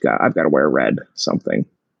 so I've got to wear red something.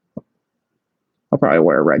 I'll probably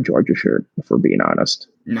wear a red Georgia shirt, if we're being honest.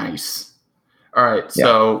 Nice. All right. Yeah.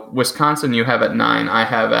 So Wisconsin, you have at 9. I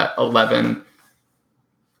have at 11.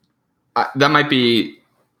 That might be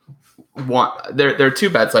one. There are 2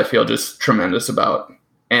 bets I feel just tremendous about,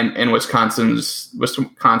 and Wisconsin's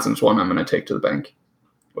one I'm going to take to the bank.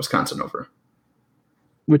 Wisconsin over.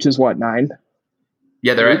 Which is what, 9?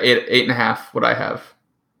 Yeah, they're at 8.5. What I have.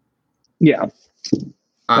 Yeah,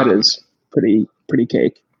 that is pretty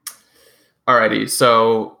cake. Alrighty,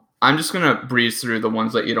 so I'm just gonna breeze through the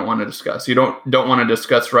ones that you don't want to discuss. You don't want to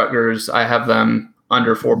discuss Rutgers. I have them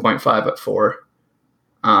under 4.5 at 4.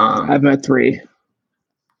 I'm at 3.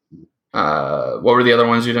 What were the other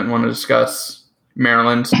ones you didn't want to discuss?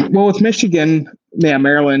 Maryland. Well, with Michigan,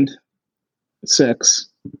 Maryland 6,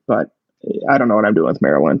 but I don't know what I'm doing with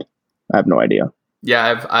Maryland. I have no idea.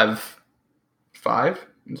 Yeah, I've 5.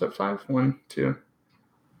 Is that 5? 1, 2.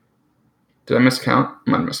 Did I miscount? I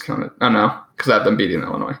might have miscounted. Oh, no, because I have them beating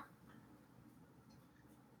Illinois.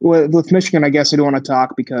 Well, with Michigan, I guess I don't want to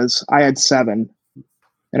talk because I had 7.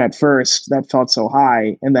 And at first, that felt so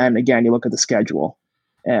high. And then, again, you look at the schedule.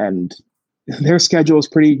 And their schedule is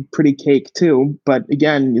pretty cake, too. But,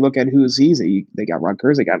 again, you look at who's easy. They got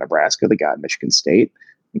Rutgers. They got Nebraska. They got Michigan State.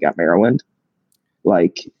 They got Maryland.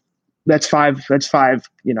 Like, that's 5,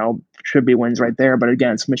 should be wins right there. But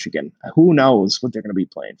again, it's Michigan. Who knows what they're going to be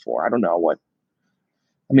playing for? I don't know what.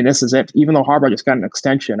 I mean, this is it. Even though Harbaugh just got an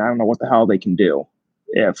extension, I don't know what the hell they can do.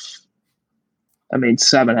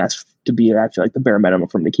 7 has to be, I feel like, the bare minimum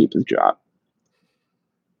for him to keep his job.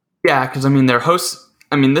 Yeah, because, their hosts.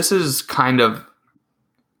 This is kind of.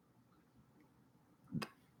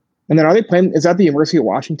 And then are they playing? Is that the University of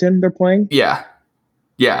Washington they're playing? Yeah.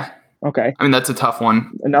 Yeah. Okay. That's a tough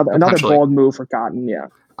one. Another bold move for Cotton, yeah.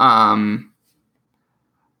 I'm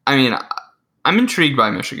intrigued by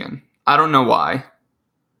Michigan. I don't know why.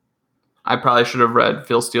 I probably should have read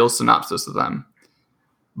Phil Steele's synopsis of them.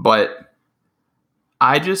 But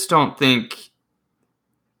I just don't think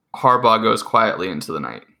Harbaugh goes quietly into the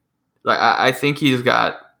night. Like I think he's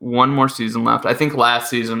got one more season left. I think last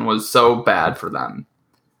season was so bad for them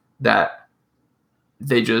that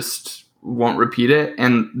they just won't repeat it.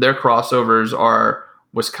 And their crossovers are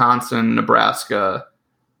Wisconsin, Nebraska,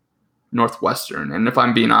 Northwestern. And if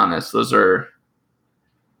I'm being honest, those are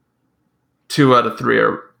 2 out of 3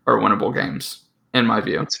 are winnable games, in my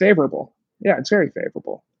view. It's favorable. Yeah, it's very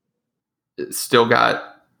favorable. It's still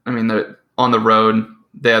got, I mean, they're on the road.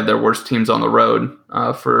 They have their worst teams on the road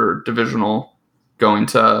for divisional, going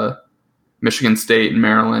to Michigan State and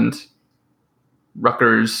Maryland,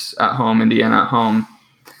 Rutgers at home, Indiana at home.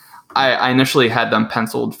 I initially had them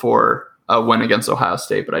penciled for a win against Ohio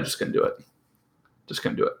State, but I just couldn't do it.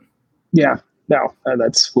 Yeah, no,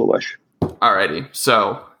 that's foolish. Alrighty,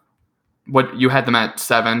 so what you had them at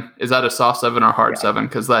 7? Is that a soft 7 or hard 7?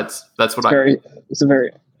 Because that's what it's a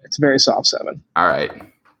very soft 7. All right.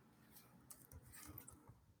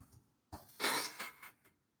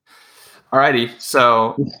 Alrighty,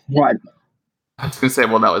 so what? I was gonna say,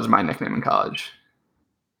 well, that was my nickname in college.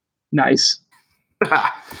 Nice.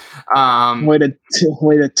 Way to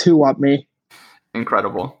 2 up me.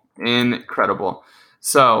 Incredible.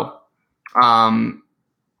 So,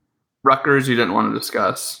 Rutgers, you didn't want to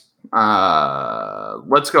discuss.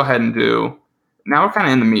 Let's go ahead and do. Now we're kind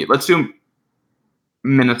of in the meat. Let's do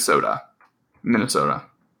Minnesota.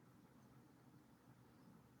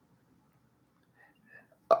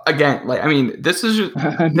 Again, like, I mean, this is just.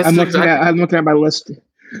 I'm looking at my list.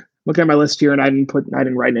 Looking at my list here, and I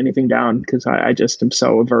didn't write anything down because I just am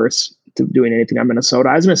so averse to doing anything on Minnesota.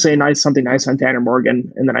 I was going to say something nice on Tanner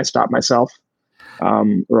Morgan, and then I stopped myself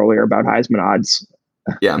earlier about Heisman odds.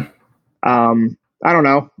 Yeah. I don't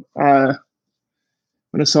know.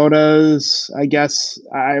 Minnesota's, I guess,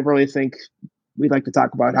 I really think we'd like to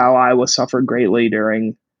talk about how Iowa suffered greatly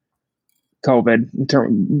during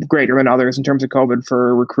COVID, greater than others in terms of COVID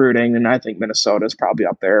for recruiting. And I think Minnesota is probably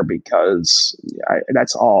up there because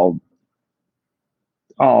that's all,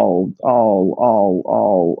 who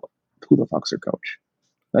the fuck's their coach?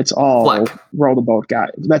 That's all Fleck. Roll the boat guy.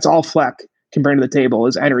 That's all Fleck can bring to the table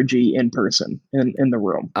is energy in person in the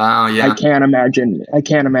room. Oh yeah. I can't imagine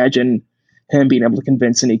him being able to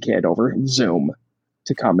convince any kid over Zoom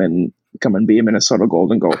to come and be a Minnesota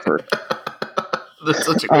Golden Gopher. That's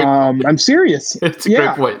such a great point. I'm serious. It's a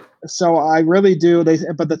great point. So I really do.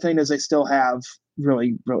 But the thing is, they still have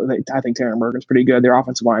really, I think Tanner Morgan's pretty good. Their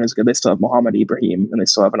offensive line is good. They still have Mohamed Ibrahim, and they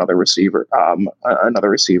still have another receiver. I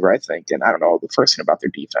think. And I don't know the first thing about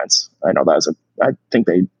their defense. I know I think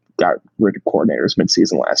they got rid of coordinators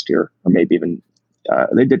midseason last year, or maybe even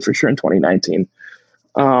they did for sure in 2019.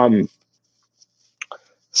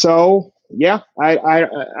 So yeah,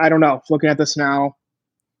 I don't know. Looking at this now,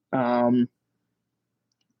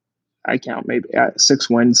 I count maybe 6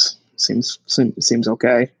 wins seems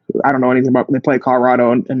okay. I don't know anything about. They play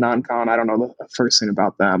Colorado and non-con. I don't know the first thing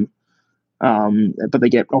about them. But they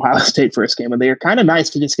get Ohio State first game, and they are kind of nice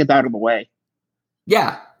to just get that out of the way.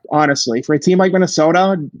 Yeah, honestly, for a team like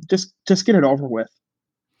Minnesota, just get it over with.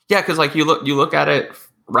 Yeah, because like you look at it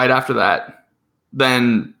right after that,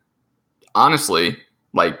 then honestly,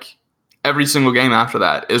 like every single game after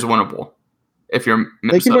that is winnable. If you're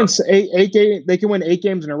Minnesota. They can win 8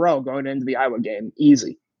 games in a row going into the Iowa game,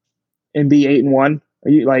 easy, and be 8-1. Are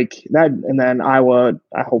you like that? And then Iowa,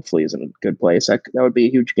 hopefully, is in a good place. That would be a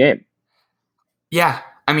huge game. Yeah,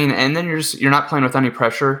 I mean, and then you're not playing with any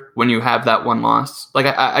pressure when you have that one loss. Like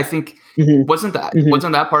I think wasn't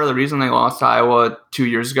that part of the reason they lost to Iowa 2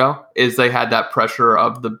 years ago? Is they had that pressure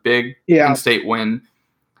of the big in-state win,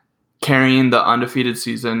 carrying the undefeated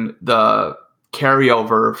season, the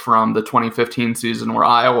carryover from the 2015 season where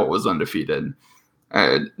Iowa was undefeated.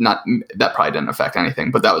 Not that probably didn't affect anything,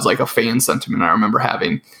 but that was like a fan sentiment I remember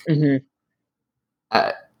having.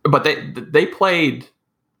 But they played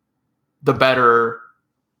the better.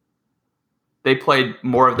 They played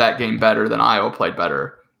more of that game better than Iowa played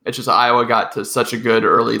better. It's just Iowa got to such a good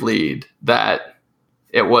early lead that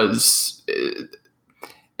it was.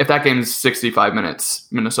 If that game's 65 minutes,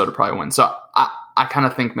 Minnesota probably wins. So I kind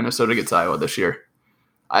of think Minnesota gets Iowa this year.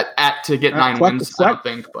 To get 9 wins, I don't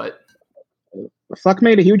think, but. Fleck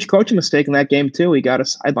made a huge coaching mistake in that game, too. He got a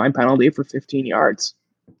sideline penalty for 15 yards.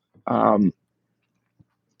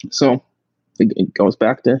 So it goes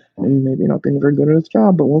back to him maybe not being very good at his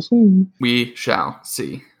job, but we'll see. We shall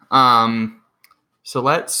see. So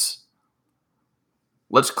let's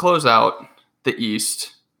close out the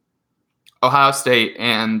East. Ohio State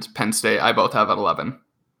and Penn State, I both have at 11.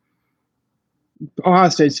 Ohio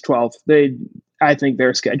State's 12. I think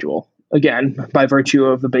their schedule, again, by virtue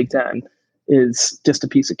of the Big Ten, is just a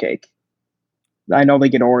piece of cake. I know they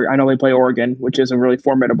play Oregon, which is a really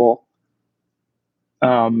formidable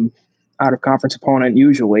out of conference opponent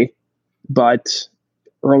usually, but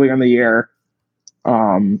earlier in the year,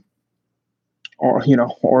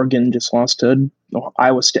 Oregon just lost to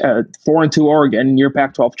Iowa State. 4-2 Oregon, your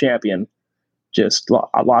Pac-12 champion, just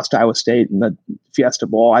lost to Iowa State in the Fiesta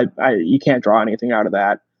Bowl. You can't draw anything out of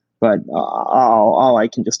that, but all I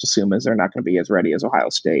can just assume is they're not going to be as ready as Ohio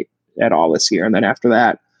State at all this year. And then after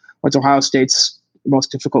that, what's Ohio State's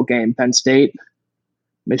most difficult game? Penn State,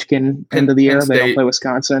 Michigan, end of the year. They don't play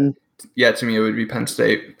Wisconsin. Yeah, to me it would be Penn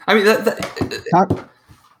State. I mean,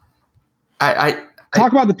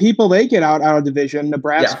 talk about the people they get out of division: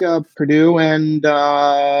 Nebraska, Purdue, and who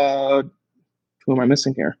am I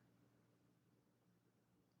missing here?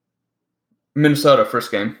 Minnesota,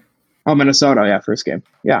 first game. Oh, Minnesota, yeah, first game.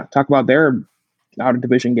 Yeah, talk about their out of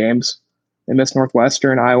division games. They missed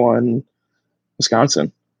Northwestern, Iowa, and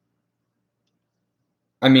Wisconsin.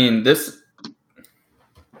 I mean,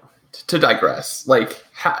 to digress,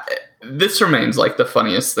 this remains like the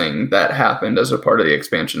funniest thing that happened as a part of the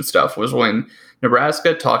expansion stuff was when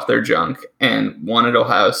Nebraska talked their junk and wanted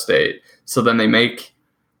Ohio State. So then they make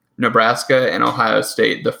Nebraska and Ohio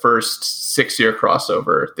State the first 6-year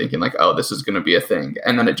crossover, thinking like, oh, this is going to be a thing.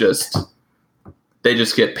 And then they just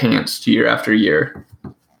get pantsed year after year.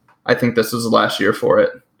 I think this is the last year for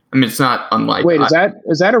it. I mean, it's not unlike. Wait,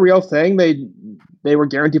 is that a real thing? They were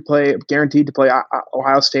guaranteed to play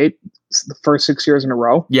Ohio State the first 6 years in a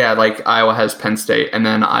row? Yeah, like Iowa has Penn State, and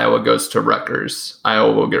then Iowa goes to Rutgers.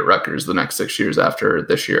 Iowa will get Rutgers the next 6 years after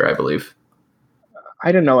this year, I believe.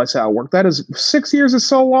 I didn't know that's how it worked. That is 6 years is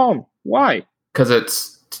so long. Why?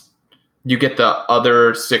 Because you get the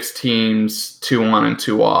other 6 teams 2 on and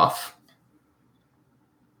 2 off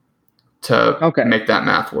to make that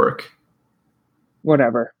math work.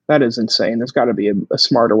 Whatever. That is insane. There's got to be a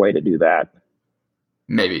smarter way to do that.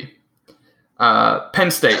 Maybe.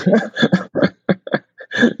 Penn State.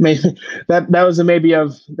 Maybe that was a maybe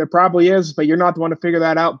of there probably is, but you're not the one to figure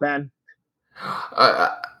that out, Ben.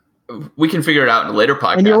 We can figure it out in a later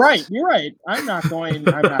podcast. And you're right. I'm not going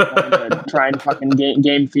to try and fucking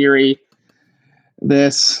game theory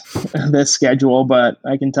this schedule, but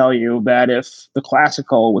I can tell you that if the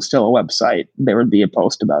Classical was still a website, there would be a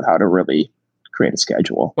post about how to really create a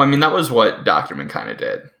schedule. Well, I mean, that was what Doctorman kind of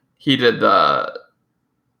did. He did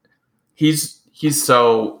he's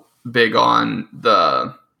so big on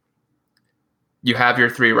you have your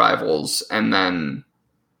 3 rivals and then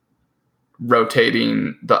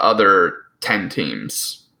rotating the other 10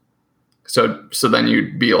 teams. So then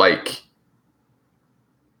you'd be like,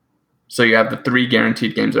 so you have the 3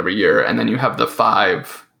 guaranteed games every year, and then you have the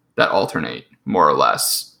 5 that alternate more or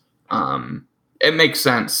less. It makes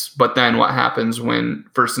sense, but then what happens when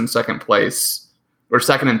first and second place or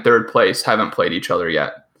second and third place haven't played each other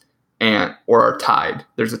yet? Or are tied.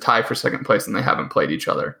 There's a tie for second place and they haven't played each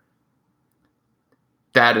other.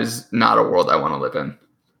 That is not a world I want to live in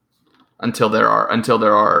until there are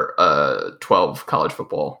 12 college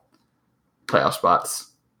football playoff spots.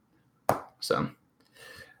 So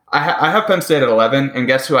I have Penn State at 11, and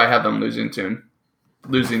guess who I have them losing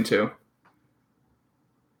to?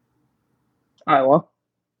 Iowa.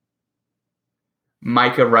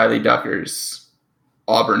 Micah Riley Duckers,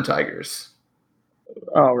 Auburn Tigers.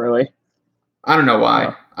 Oh, really? I don't know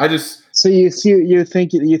why. So you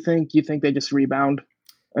think they just rebound?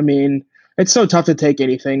 I mean, it's so tough to take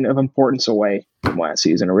anything of importance away from last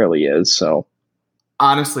season. It really is. So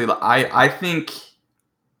honestly, I think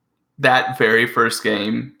that very first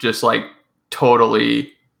game just like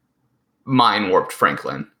totally mind warped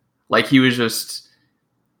Franklin. Like he was just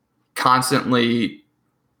constantly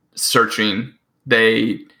searching.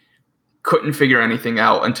 They couldn't figure anything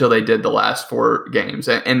out until they did the last 4 games.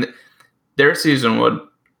 And their season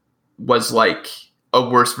was like a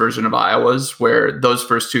worse version of Iowa's, where those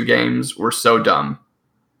first 2 games were so dumb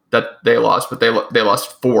that they lost, but they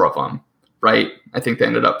lost 4 of them, right? I think they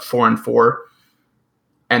ended up 4-4.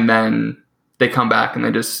 And then they come back and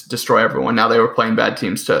they just destroy everyone. Now they were playing bad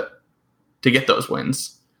teams to get those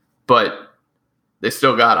wins, but they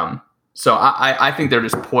still got them. So I think they're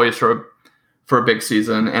just poised for a big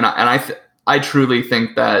season. And I truly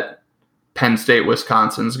think that Penn State,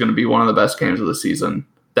 Wisconsin is going to be one of the best games of the season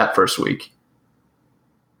that first week.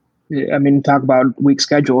 I mean, talk about weak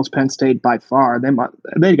schedules. Penn State by far,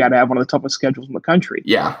 they got to have one of the toughest schedules in the country.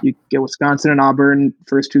 Yeah, you get Wisconsin and Auburn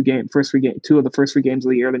two of the first 3 games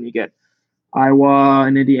of the year. Then you get Iowa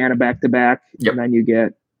and Indiana back to back, and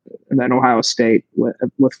then Ohio State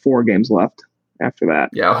with 4 games left after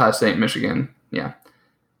that. Yeah, Ohio State, Michigan. Yeah.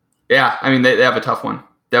 I mean, they have a tough one.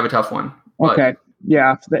 Okay.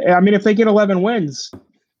 Yeah. I mean, if they get 11 wins,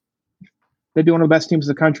 they'd be one of the best teams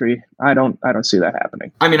in the country. I don't see that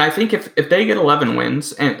happening. I mean, I think if they get 11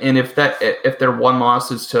 wins and if their one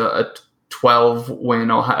loss is to a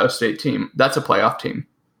 12-win Ohio State team, that's a playoff team.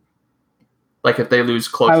 Like if they lose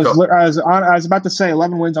close. I was about to say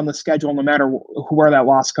 11 wins on the schedule, no matter where that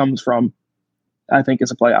loss comes from, I think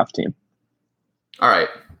is a playoff team. All right,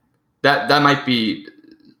 that might be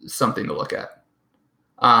something to look at.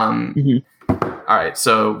 All right,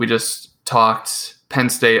 so we just talked Penn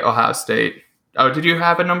State, Ohio State. Oh, did you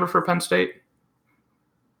have a number for Penn State?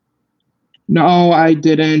 No, I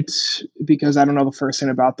didn't, because I don't know the first thing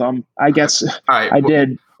about them. I guess I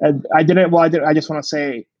did. I didn't. Well, I did. I just want to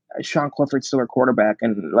say Sean Clifford's still our quarterback,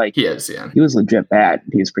 and like he is. Yeah, he was legit bad.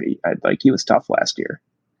 He was pretty. He was tough last year.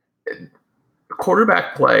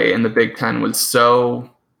 Quarterback play in the Big Ten was so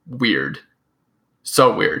weird.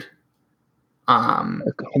 So weird.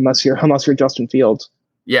 Unless you're Justin Fields.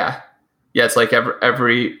 Yeah. It's like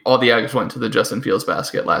all the eggs went to the Justin Fields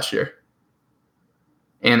basket last year.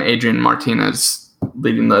 And Adrian Martinez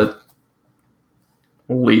leading the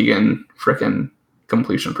league in frickin'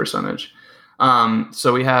 completion percentage.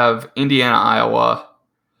 So we have Indiana, Iowa,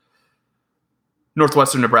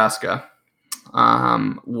 Northwestern, Nebraska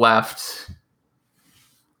left.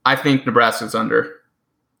 I think Nebraska's under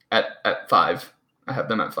at 5. I have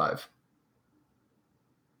them at 5.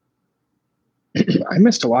 I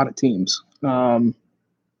missed a lot of teams. Let's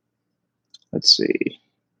see.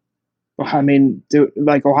 I mean,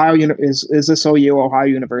 Ohio is this OU Ohio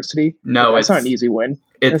University? No, it's not an easy win.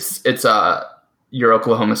 It's your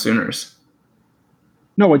Oklahoma Sooners.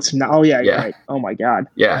 No, it's not. Oh yeah. Right. Oh my God.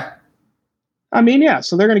 Yeah. I mean, yeah.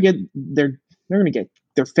 So they're gonna get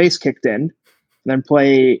their face kicked in, and then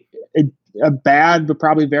play a bad but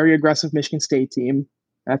probably very aggressive Michigan State team.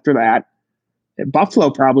 After that, Buffalo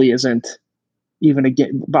probably isn't even a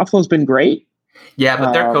game. Buffalo's been great. Yeah,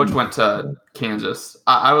 but their coach went to Kansas.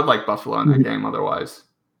 I would like Buffalo in that game otherwise.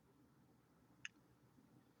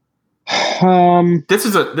 This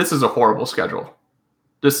is a horrible schedule.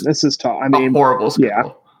 This is tough. I mean, a horrible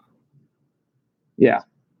schedule. Yeah.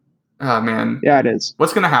 Oh man. Yeah, it is.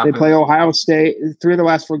 What's going to happen? They play Ohio State. 3 of the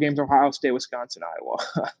last 4 games: Ohio State, Wisconsin,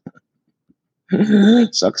 Iowa.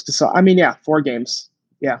 Sucks to suck. I mean, yeah, 4 games.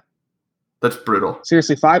 Yeah. That's brutal.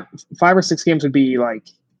 Seriously, 5 or 6 games would be like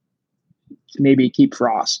maybe keep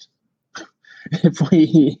Frost. if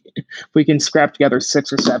we can scrap together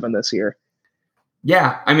 6 or 7 this year.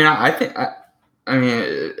 Yeah, I mean, I think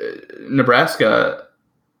Nebraska,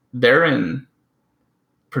 they're in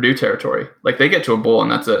Purdue territory. Like they get to a bowl,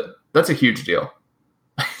 and that's a huge deal.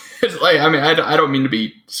 It's like, I mean, I don't mean to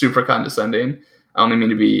be super condescending. I only mean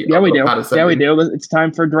to be condescending. Yeah, we do. It's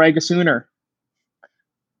time for drag a Sooner.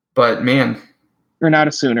 But man, or not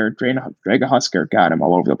a Sooner, drag a Husker. God, I'm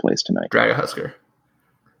all over the place tonight. Drag a Husker.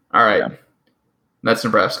 All right, That's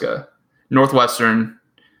Nebraska. Northwestern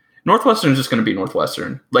is just going to be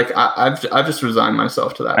Northwestern. Like I've just resigned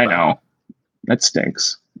myself to that. I know that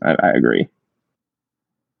stinks. I agree.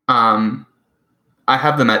 I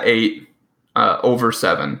have them at 8, over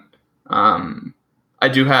 7. I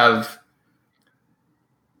do have.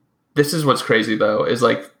 This is what's crazy though, is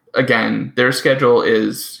like, again, their schedule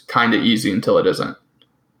is kind of easy until it isn't.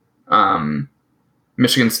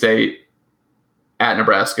 Michigan State, at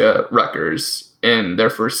Nebraska, Rutgers in their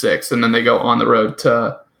first 6, and then they go on the road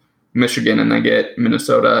to Michigan, and they get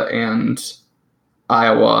Minnesota and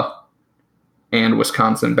Iowa and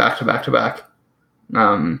Wisconsin back to back to back.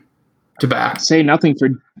 To back. Say nothing for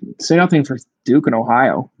Duke and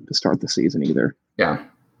Ohio to start the season either. Yeah,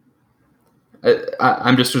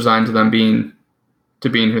 I'm just resigned to them being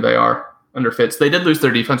who they are under Fitz. They did lose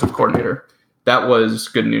their defensive coordinator. That was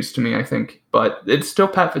good news to me, I think. But it's still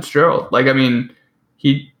Pat Fitzgerald. Like, I mean,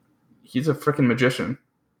 he's a freaking magician.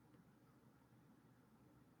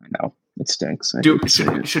 I know. It stinks.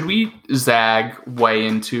 Should we zag way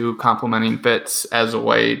into complimenting Fitz as a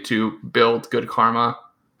way to build good karma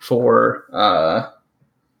for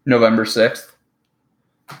November 6th?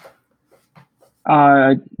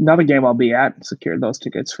 Another game I'll be at. Secured those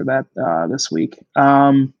tickets for that this week.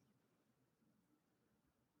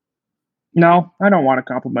 No, I don't want to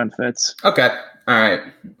compliment Fitz. Okay. All right.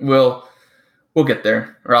 We'll get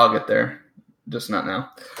there, or I'll get there. Just not now.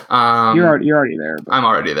 You're already there. But. I'm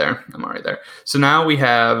already there. So now we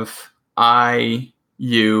have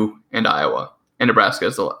IU and Iowa. And Nebraska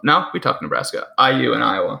as no, we talked Nebraska. IU and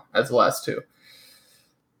Iowa as the last 2.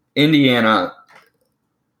 Indiana,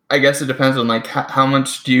 I guess it depends on like how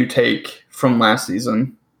much do you take from last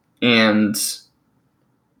season. And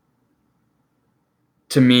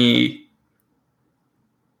to me,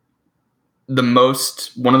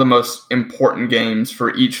 one of the most important games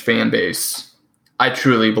for each fan base, I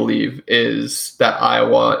truly believe, is that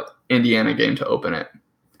Iowa-Indiana game to open it.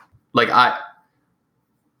 Like,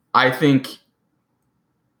 I think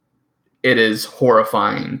it is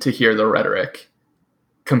horrifying to hear the rhetoric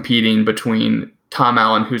competing between Tom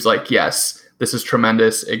Allen, who's like, yes, this is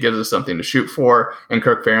tremendous, it gives us something to shoot for, and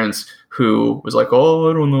Kirk Ferentz, who was like, oh,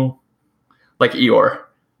 I don't know. Like Eeyore,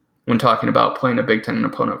 when talking about playing a Big Ten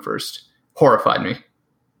opponent first. Horrified me.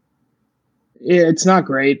 It's not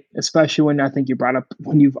great, especially when I think you brought up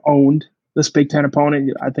when you've owned this Big Ten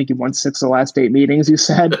opponent. I think you've won 6 of the last 8 meetings, you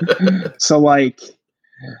said. So, like,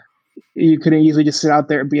 you could easily just sit out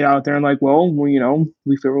there and be out there and like, well, you know,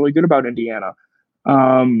 we feel really good about Indiana.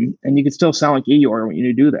 And you could still sound like Eeyore when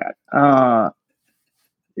you do that.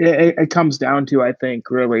 It comes down to, I think,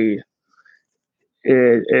 really,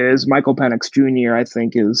 it is Michael Penix Jr., I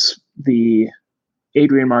think, is the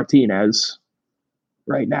Adrian Martinez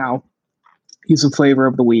right now. He's the flavor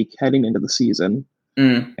of the week heading into the season.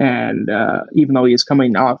 And even though he's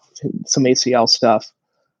coming off some ACL stuff,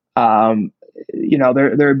 you know,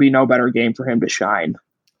 there would be no better game for him to shine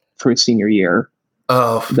for his senior year.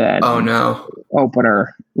 Than no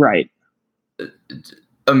opener, right?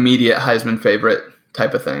 Immediate Heisman favorite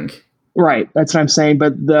type of thing, right? That's what I'm saying.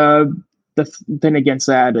 But the thing against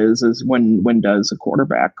that is when does a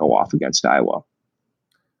quarterback go off against Iowa?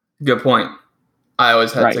 Good point. I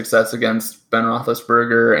always had success against Ben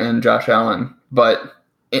Roethlisberger and Josh Allen, but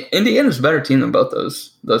Indiana's a better team than both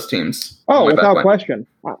those teams. Oh, without question.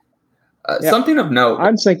 Something of note.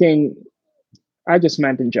 I'm thinking. I just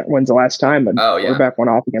meant when's the last time a quarterback went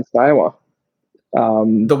off against Iowa?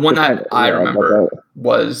 The one that I remember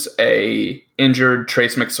was a injured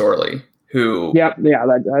Trace McSorley, who. Yeah,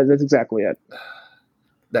 that's exactly it.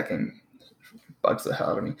 That game bugs the hell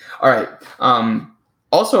out of me. All right.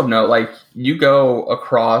 Also of note, like, you go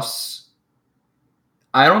across.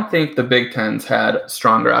 I don't think the Big Ten's had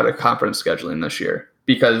stronger out of conference scheduling this year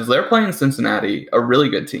because they're playing Cincinnati, a really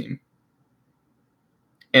good team.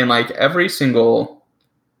 And like every single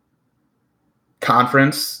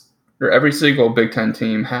conference or every single Big Ten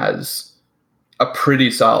team has a pretty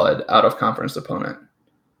solid out of conference opponent.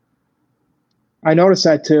 I noticed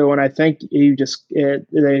that too, and I think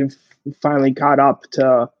they've finally caught up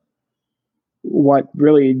to what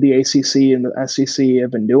really the ACC and the SEC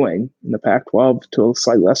have been doing in the Pac-12 to a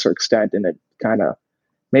slightly lesser extent, and it kind of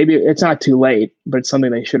maybe it's not too late, but it's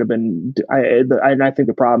something they should have been. I think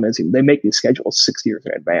the problem is they make these schedules 6 years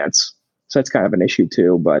in advance, so that's kind of an issue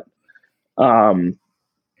too. But I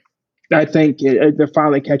think they're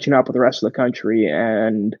finally catching up with the rest of the country,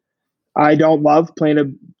 and I don't love playing a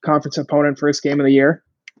conference opponent first game of the year.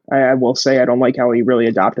 I will say I don't like how he really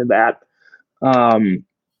adopted that,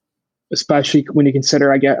 especially when you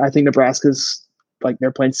consider. I think Nebraska's like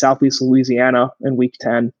they're playing Southeast Louisiana in Week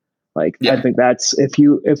 10. Like, yeah. I think that's if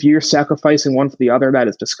you're sacrificing one for the other, that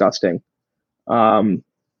is disgusting.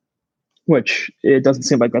 Which it doesn't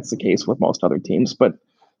seem like that's the case with most other teams, but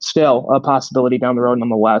still a possibility down the road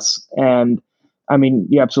nonetheless. And I mean,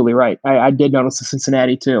 you're absolutely right. I did notice the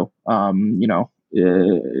Cincinnati too.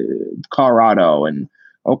 Colorado and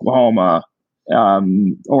Oklahoma,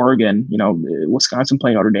 Oregon, Wisconsin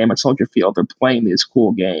playing Notre Dame at Soldier Field. They're playing these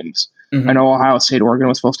cool games. Mm-hmm. I know Ohio State, Oregon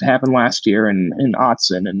was supposed to happen last year in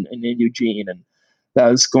Autzen and in Eugene, and that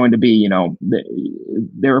was going to be,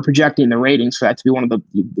 they were projecting the ratings for that to be one of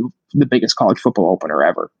the biggest college football opener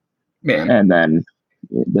ever. Man. And then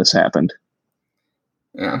this happened.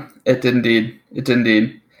 Yeah, it did indeed. It did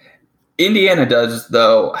indeed. Indiana does,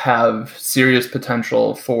 though, have serious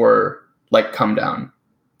potential for come down.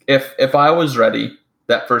 If I was ready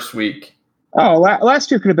that first week. Oh,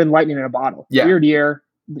 last year could have been lightning in a bottle. Yeah. Weird year.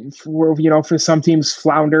 For some teams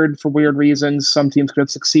floundered for weird reasons. Some teams could have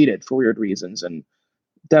succeeded for weird reasons, and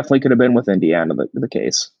definitely could have been with Indiana the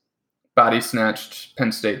case. Body snatched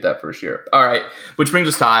Penn State that first year. All right, which brings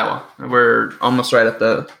us to Iowa. We're almost right at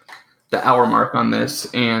the hour mark on this,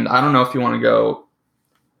 and I don't know if you want to go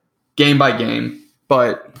game by game,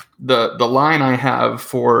 but the line I have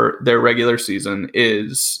for their regular season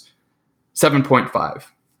is 7.5,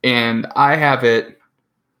 and I have it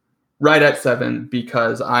right at 7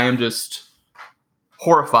 because I am just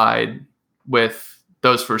horrified with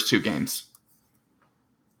those first 2 games.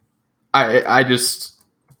 I just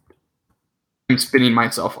am spinning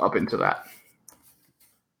myself up into that.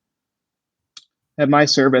 At my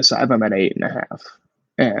service, I have them at 8.5.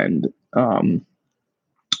 And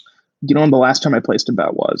when the last time I placed a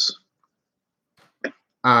bet was?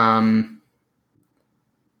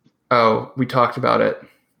 Oh, we talked about it.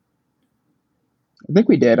 I think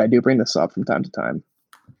we did. I do bring this up from time to time.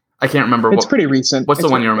 I can't remember. It's pretty recent. What's the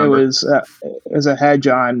one you remember? It was a hedge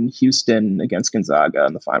on Houston against Gonzaga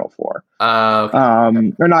in the Final Four.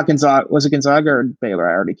 Okay. Or not Gonzaga. Was it Gonzaga or Baylor?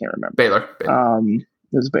 I already can't remember. Baylor. It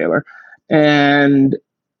was Baylor. And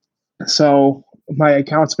so my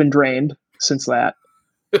account's been drained since that.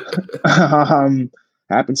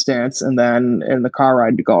 Happenstance. And then in the car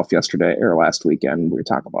ride to golf last weekend, we were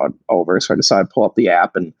talking about over. So I decided to pull up the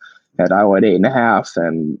app and had Iowa at 8.5,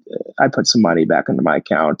 and I put some money back into my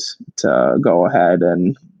account to go ahead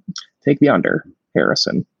and take the under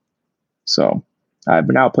Harrison. So I've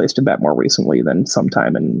now placed a bet more recently than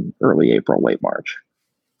sometime in early April, late March.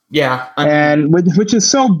 Yeah. And which is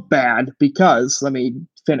so bad because, let me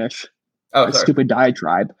finish a stupid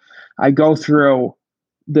diatribe. I go through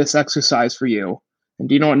this exercise for you. And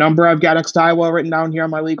do you know what number I've got next to Iowa written down here on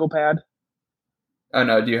my legal pad? Oh,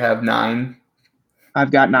 no. Do you have 9? I've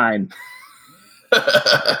got 9. All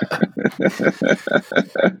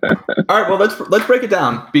right. Well, let's break it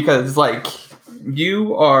down, because like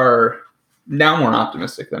you are now more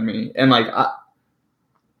optimistic than me, and like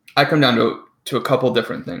I come down to a couple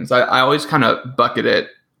different things. I always kind of bucket it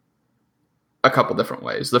a couple different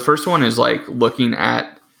ways. The first one is like looking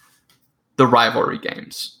at the rivalry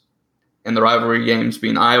games, and the rivalry games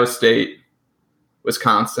being Iowa State,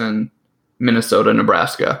 Wisconsin, Minnesota,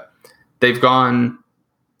 Nebraska. They've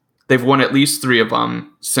won at least 3 of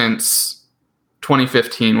them since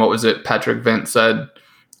 2015. What was it? Patrick Vint said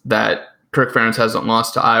that Kirk Ferentz hasn't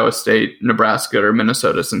lost to Iowa State, Nebraska, or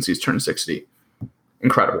Minnesota since he's turned 60.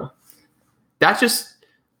 Incredible. That's just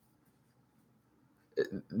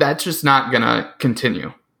not going to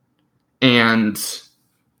continue. And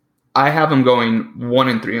I have them going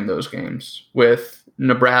 1-3 in those games, with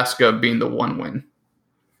Nebraska being the 1 win.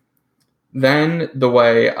 Then the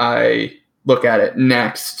way I look at it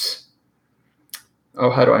next.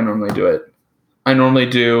 How do I normally do it? I normally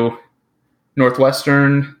do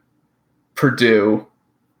Northwestern, Purdue,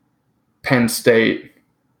 Penn State,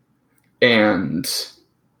 and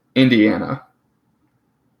Indiana.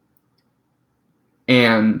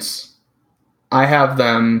 And I have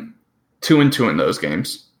them 2-2 in those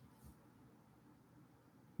games,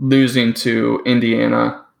 losing to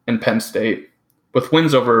Indiana and Penn State with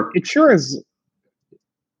wins over. It sure is.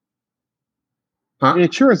 Huh?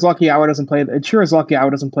 It sure is lucky Iowa doesn't play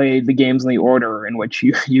the games in the order in which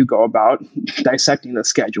you go about dissecting the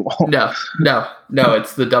schedule. No,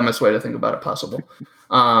 it's the dumbest way to think about it possible.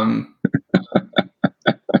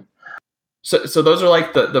 So those are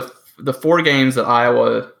like the 4 games that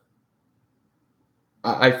Iowa,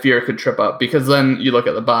 I fear, could trip up, because then you look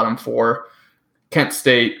at the bottom 4: Kent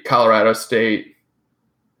State, Colorado State,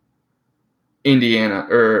 Indiana,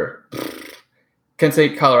 or Kent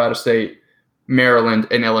State, Colorado State, Maryland,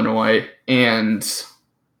 and Illinois. And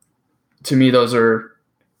to me, those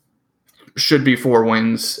should be 4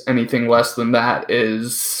 wins. Anything less than that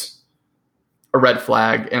is a red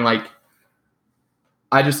flag. And like,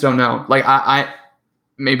 I just don't know. Like I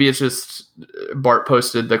maybe it's just Bart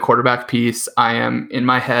posted the quarterback piece. I am in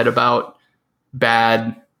my head about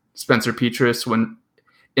bad Spencer Petras, when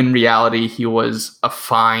in reality he was a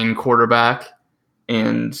fine quarterback.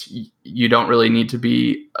 And you don't really need to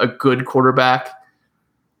be a good quarterback.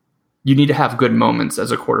 You need to have good moments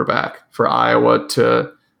as a quarterback for Iowa to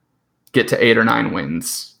get to 8 or 9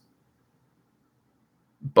 wins.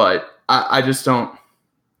 But I just don't.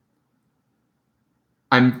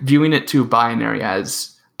 I'm viewing it too binary,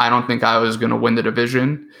 as I don't think Iowa's going to win the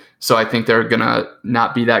division. So I think they're going to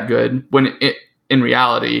not be that good. When in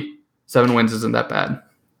reality, 7 wins isn't that bad.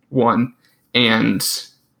 1. And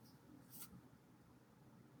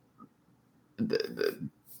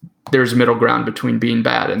there's middle ground between being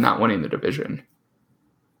bad and not winning the division.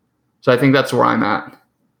 So I think that's where I'm at.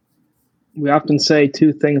 We often say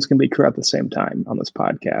 2 things can be true at the same time on this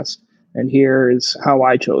podcast. And here's how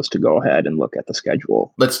I chose to go ahead and look at the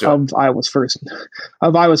schedule. Let's do it. Iowa's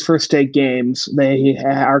first 8 games. They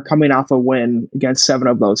are coming off a win against 7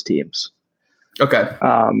 of those teams. Okay.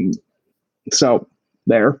 So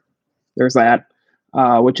there's that.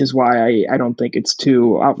 Which is why I don't think it's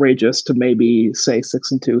too outrageous to maybe say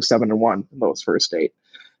 6-2, 7-1 in those first 8.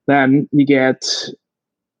 Then you get,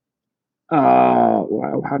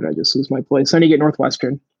 wow, how did I just lose my place? Then you get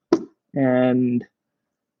Northwestern, and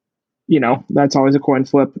that's always a coin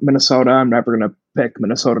flip. Minnesota, I'm never going to pick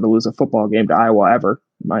Minnesota to lose a football game to Iowa ever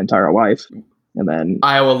in my entire life. And then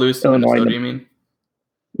Iowa lose to Illinois, Minnesota, you mean?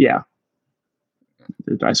 Yeah.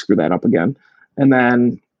 Did I screw that up again? And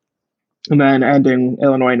then ending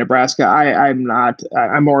Illinois, Nebraska. I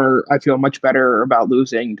feel much better about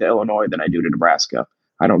losing to Illinois than I do to Nebraska.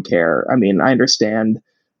 I don't care. I mean, I understand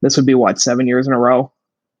this would be 7 years in a row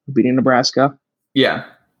beating Nebraska. Yeah.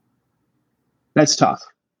 That's tough.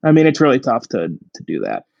 I mean, it's really tough to do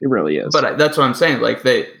that. It really is. But that's what I'm saying. Like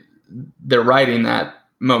they're riding that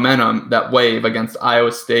momentum, that wave against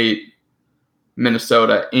Iowa State,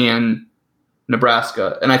 Minnesota, and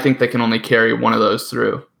Nebraska. And I think they can only carry one of those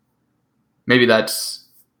through. Maybe that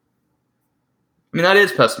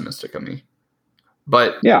is pessimistic of me.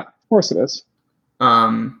 But yeah, of course it is.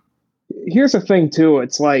 Here's the thing, too.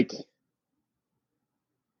 It's like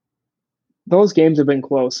those games have been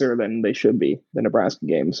closer than they should be, the Nebraska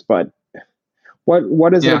games. But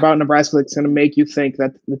what is it about Nebraska that's going to make you think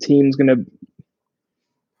that the team's going to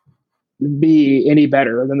be any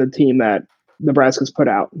better than the team that Nebraska's put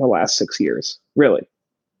out in the last 6 years? Really?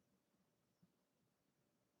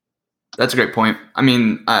 That's a great point. I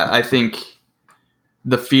mean, I think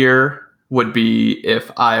the fear would be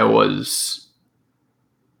if Iowa's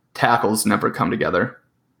tackles never come together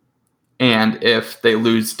and if they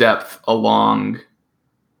lose depth along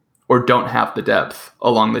or don't have the depth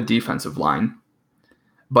along the defensive line.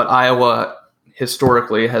 But Iowa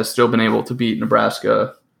historically has still been able to beat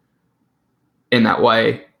Nebraska in that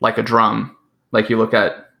way, like a drum. Like you look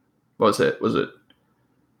at, what was it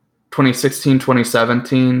 2016,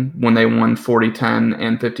 2017 when they won 40-10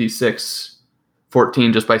 and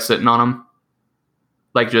 56-14 just by sitting on them?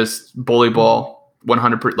 Like just bully ball,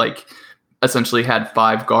 100%, like essentially had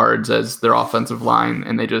 5 guards as their offensive line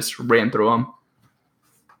and they just ran through them.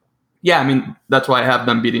 Yeah, I mean, that's why I have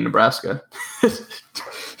them beating Nebraska.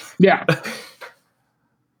 Yeah.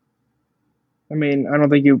 I mean, I don't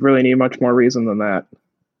think you really need much more reason than that.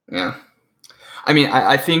 Yeah. I mean,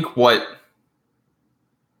 I think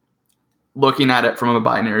looking at it from a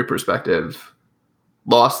binary perspective,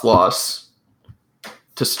 loss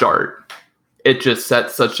to start, it just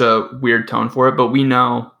sets such a weird tone for it. But we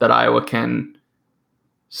know that Iowa can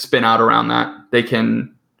spin out around that. They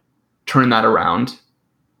can turn that around.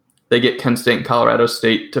 They get Kent State and Colorado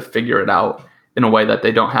State to figure it out in a way that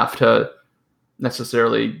they don't have to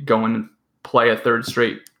necessarily go and play a third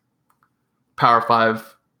straight Power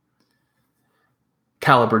 5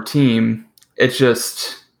 caliber team. It's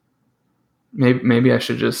just maybe I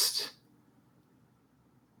should just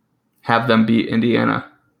have them beat Indiana,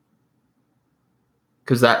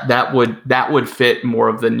 because that would fit more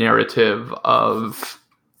of the narrative of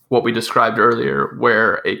what we described earlier,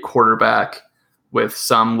 where a quarterback with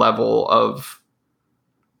some level of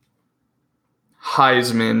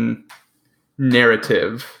Heisman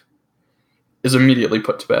narrative is immediately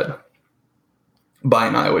put to bed by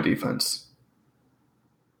an Iowa defense.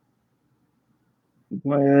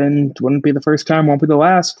 Wouldn't be the first time, won't be the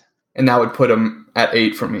last. And that would put them at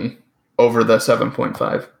 8 for me over the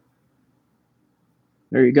 7.5.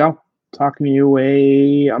 There you go. Talking you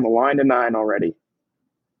way on the line to 9 already.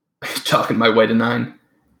 Talking my way to 9.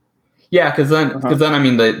 Yeah, because then I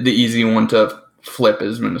mean the easy one to flip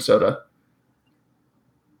is Minnesota.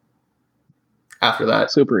 After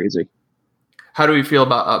that, super easy. How do we feel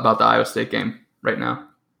about the Iowa State game right now?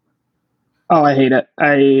 Oh, I hate it.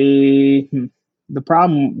 The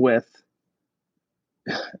problem with,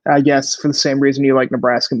 I guess, for the same reason you like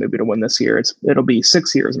Nebraska maybe to win this year, it'll be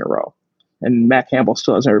 6 years in a row, and Matt Campbell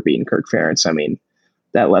still has never beaten Kirk Ferentz. I mean,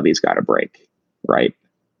 that levy's got to break, right?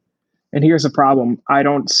 And here's the problem. I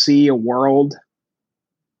don't see a world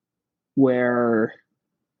where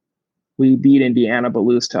we beat Indiana but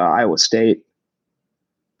lose to Iowa State.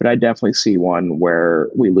 But I definitely see one where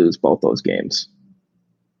we lose both those games.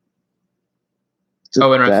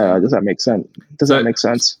 Interesting. Does that make sense? That make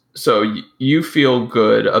sense? So you feel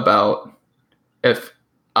good about if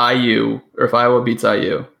Iowa beats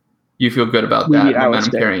IU, you feel good about that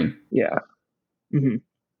momentum carrying? Yeah. Mm-hmm.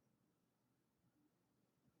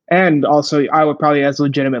 And also, Iowa probably has a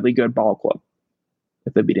legitimately good ball club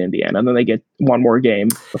if they beat Indiana, and then they get one more game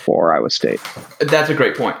before Iowa State. That's a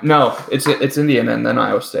great point. No, it's Indiana and then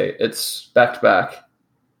Iowa State. It's back to back.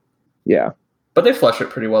 Yeah, but they flush it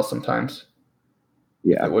pretty well sometimes.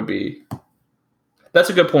 Yeah, it would be. That's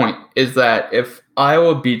a good point. Is that if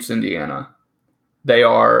Iowa beats Indiana, they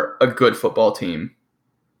are a good football team.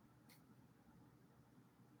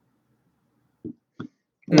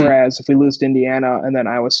 Whereas if we lose to Indiana and then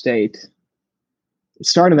Iowa State,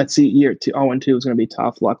 starting that year 0-2 is going to be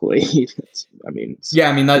tough. Luckily,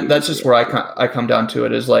 that's just where I come down to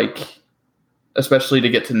it is like, especially to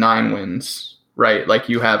get to 9 wins, right? Like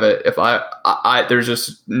you have it. If I there's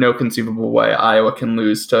just no conceivable way Iowa can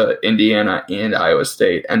lose to Indiana and Iowa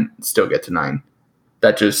State and still get to 9.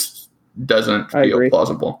 That just doesn't feel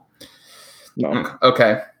plausible. No.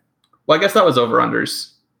 Okay. Well, I guess that was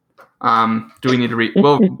over-unders. Do we need to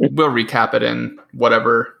we'll recap it in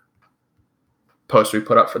whatever post we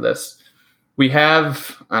put up for this. We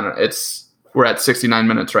have, we're at 69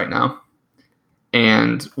 minutes right now.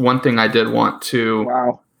 And one thing I did want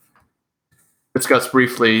to discuss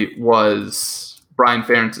briefly was Brian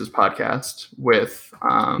Ferentz's podcast with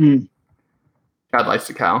Chad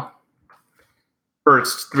Leistikow.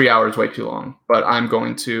 First 3 hours way too long, but I'm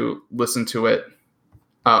going to listen to it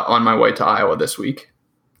on my way to Iowa this week.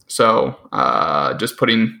 So just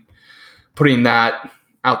putting that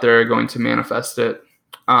out there, going to manifest it.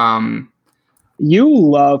 You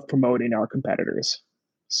love promoting our competitors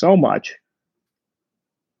so much.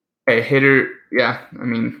 Hey, hater. Yeah, I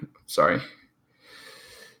mean, sorry.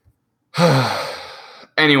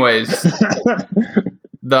 Anyways,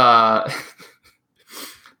 the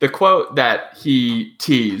quote that he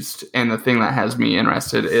teased and the thing that has me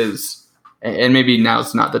interested is, and maybe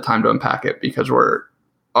now's not the time to unpack it because we're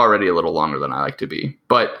already a little longer than I like to be,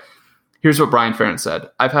 but here's what Brian Ferentz said.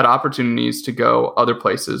 I've had opportunities to go other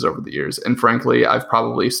places over the years, and frankly, I've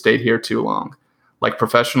probably stayed here too long. Like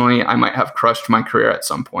professionally, I might have crushed my career at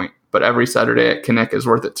some point, but every Saturday at Kinnick is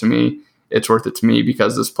worth it to me. It's worth it to me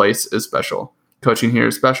because this place is special. Coaching here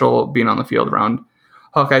is special. Being on the field around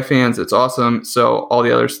Hawkeye fans, it's awesome. So all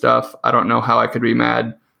the other stuff, I don't know how I could be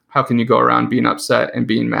mad. How can you go around being upset and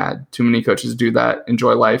being mad? Too many coaches do that.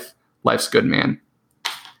 Enjoy life. Life's good, man.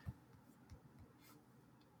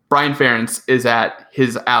 Brian Ferentz is at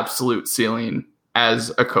his absolute ceiling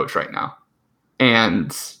as a coach right now.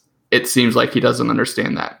 And it seems like he doesn't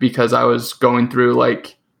understand that, because I was going through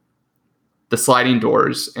like the sliding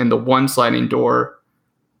doors, and the one sliding door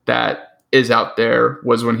that is out there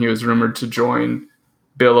was when he was rumored to join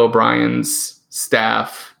Bill O'Brien's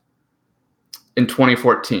staff in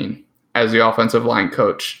 2014 as the offensive line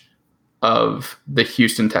coach of the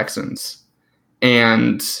Houston Texans.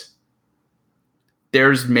 And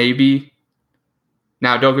there's maybe,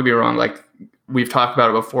 now don't get me wrong, like we've talked about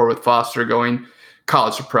it before with Foster going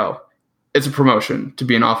college to pro. It's a promotion to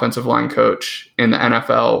be an offensive line coach in the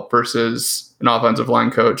NFL versus an offensive line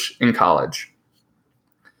coach in college.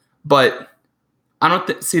 But I don't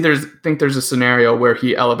think there's a scenario where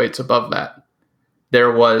he elevates above that.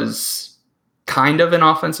 There was kind of an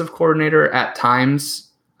offensive coordinator at times.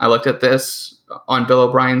 I looked at this on Bill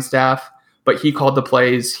O'Brien's staff, but he called the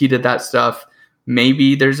plays. He did that stuff.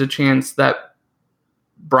 Maybe there's a chance that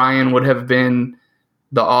Brian would have been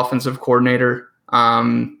the offensive coordinator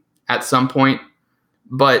at some point,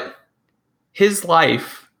 but his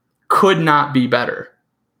life could not be better,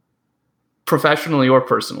 professionally or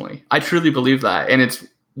personally. I truly believe that. And it's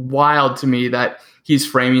wild to me that he's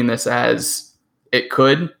framing this as it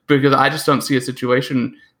could, because I just don't see a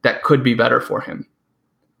situation that could be better for him.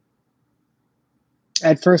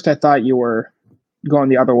 At first, I thought you were going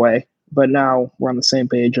the other way, but now we're on the same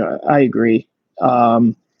page. I agree.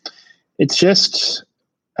 It's just,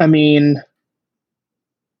 I mean,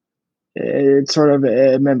 it's sort of,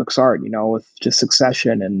 it mimics art, with just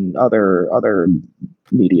Succession and other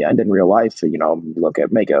media and in real life, look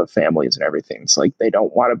at mega families and everything. It's like they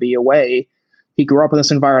don't want to be away. He grew up in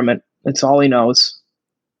this environment. It's all he knows.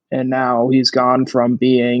 And now he's gone from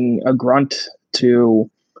being a grunt to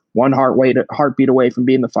one heartbeat away from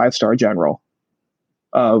being the 5-star general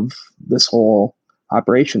of this whole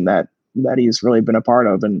operation that he's really been a part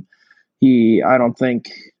of. And he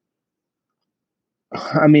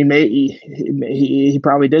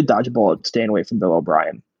probably did dodge a bullet staying away from Bill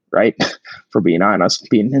O'Brien, right? For being honest,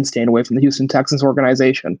 staying away from the Houston Texans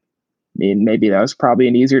organization. I mean, maybe that was probably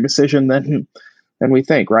an easier decision than we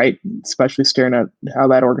think, right? Especially staring at how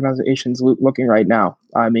that organization's looking right now.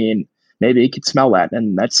 I mean, maybe he could smell that,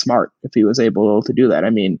 and that's smart if he was able to do that. I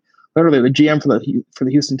mean, literally, the GM for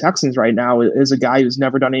the Houston Texans right now is a guy who's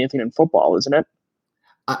never done anything in football, isn't it?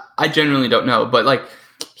 I genuinely don't know, but like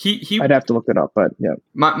he I'd have to look it up, but yeah.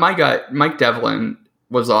 My guy, Mike Devlin,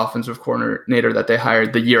 was the offensive coordinator that they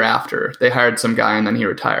hired the year after. They hired some guy and then he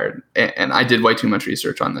retired. And I did way too much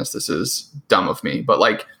research on this. This is dumb of me. But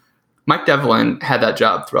like Mike Devlin had that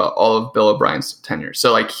job throughout all of Bill O'Brien's tenure.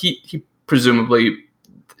 So like he presumably,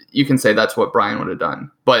 you can say that's what Brian would have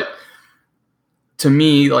done. But to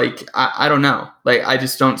me, like, I don't know. Like, I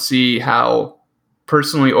just don't see how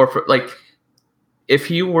personally if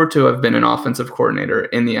he were to have been an offensive coordinator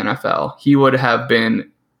in the NFL, he would have been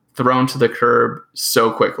thrown to the curb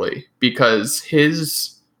so quickly, because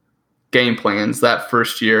his game plans that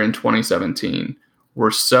first year in 2017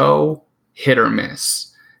 were so hit or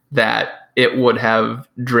miss that it would have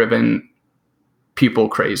driven people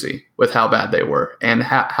crazy with how bad they were, and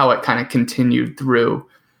how it kind of continued through,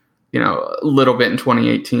 a little bit in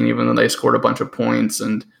 2018, even though they scored a bunch of points,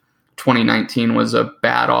 and 2019 was a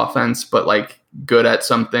bad offense, but like good at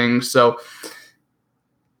some things. So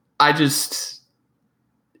I just,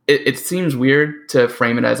 it seems weird to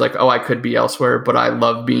frame it as like, oh, I could be elsewhere, but I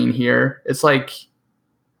love being here. It's like,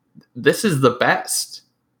 this is the best,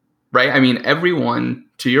 right? I mean, everyone,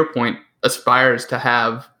 to your point, aspires to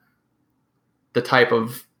have the type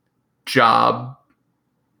of job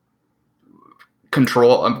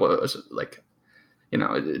control, like,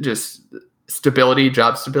 just stability,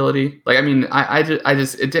 job stability. Like, I mean, I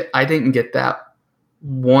didn't get that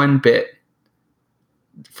one bit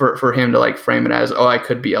for him to like frame it as, oh, I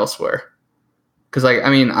could be elsewhere. Because, like, I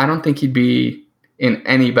mean, I don't think he'd be in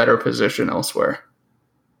any better position elsewhere.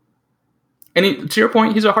 And to your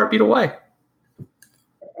point, he's a heartbeat away.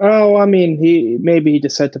 Oh, I mean, he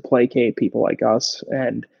just had to placate people like us,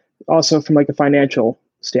 and also from like a financial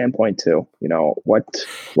standpoint too. What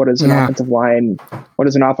does an offensive line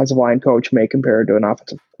coach make compared to an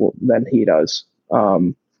offensive than he does,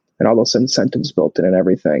 and all those incentives built in and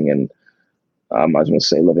everything. And I was going to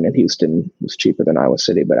say living in Houston was cheaper than Iowa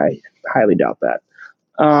City, but I highly doubt that.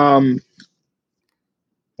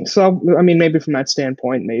 So I mean, maybe from that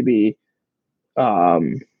standpoint, maybe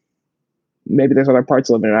there's other parts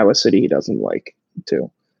of living in Iowa City he doesn't like too,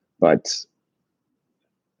 but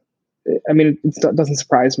I mean, it doesn't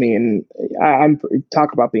surprise me. And I'm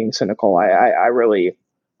talk about being cynical.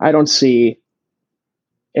 I don't see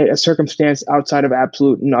a circumstance outside of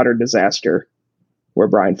absolute and utter disaster where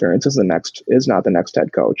Brian Ferentz is not the next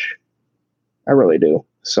head coach. I really do.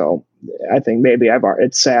 So I think maybe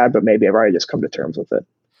it's sad, but maybe I've already just come to terms with it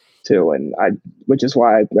too. And which is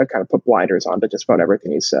why I kind of put blinders on to just about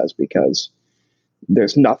everything he says, because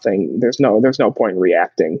there's no point in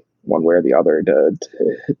reacting one way or the other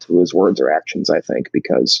to his words or actions, I think,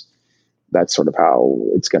 because that's sort of how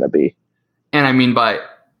it's going to be. And I mean,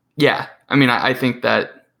 I think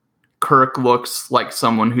that Kirk looks like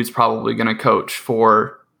someone who's probably going to coach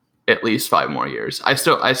for at least 5 more years. I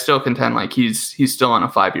still contend like he's still on a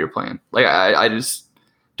 5-year plan. Like I just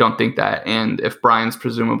don't think that. And if Brian's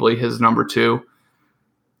presumably his number 2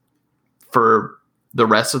 for the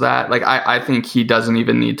rest of that, like I think he doesn't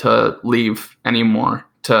even need to leave anymore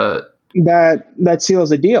to that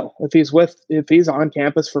seals the deal. If he's on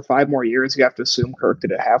campus for 5 more years, you have to assume Kirk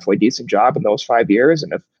did a halfway decent job in those 5 years.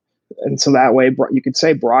 And so that way you could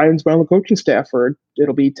say Brian's been on the coaching staff for,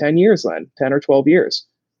 it'll be 10 years then, 10 or 12 years.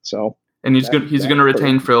 So, and he's going to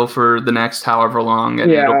retain Phil for the next however long.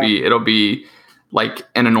 And it'll be like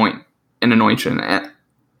an anointing.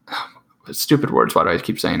 Stupid words. Why do I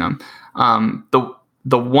keep saying them?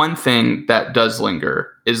 The one thing that does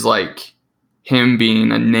linger is like him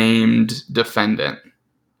being a named defendant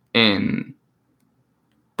in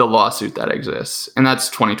the lawsuit that exists, and that's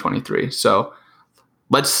 2023. So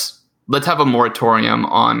let's have a moratorium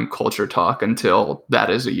on culture talk until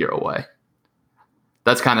that is a year away.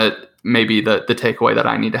 That's kind of maybe the takeaway that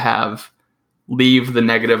I need to have. Leave the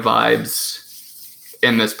negative vibes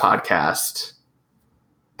in this podcast.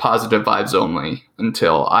 Positive vibes only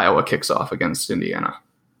until Iowa kicks off against Indiana.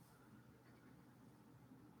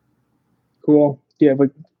 Cool. Do you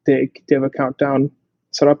have a countdown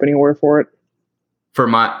set up anywhere for it? For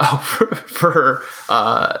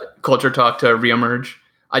culture talk to reemerge?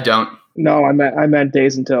 I don't. No, I meant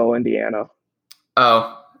days until Indiana.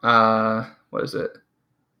 Oh, what is it?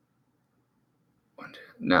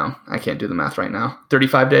 No, I can't do the math right now.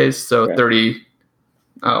 35 days, so okay. 30.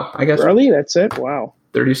 Oh, I guess. Really? That's it? Wow.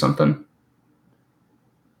 30 something.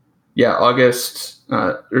 Yeah, August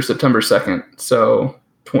or September 2nd. So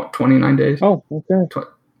 29 days. Oh, okay.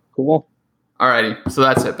 Cool. Alrighty. So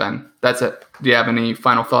that's it, Ben. That's it. Do you have any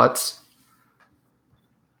final thoughts?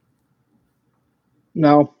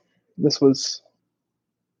 No.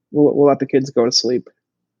 We'll let the kids go to sleep.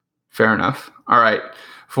 Fair enough. All right.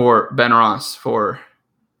 For Ben Ross, for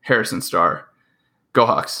Harrison Starr, go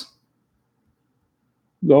Hawks.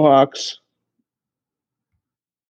 Go Hawks.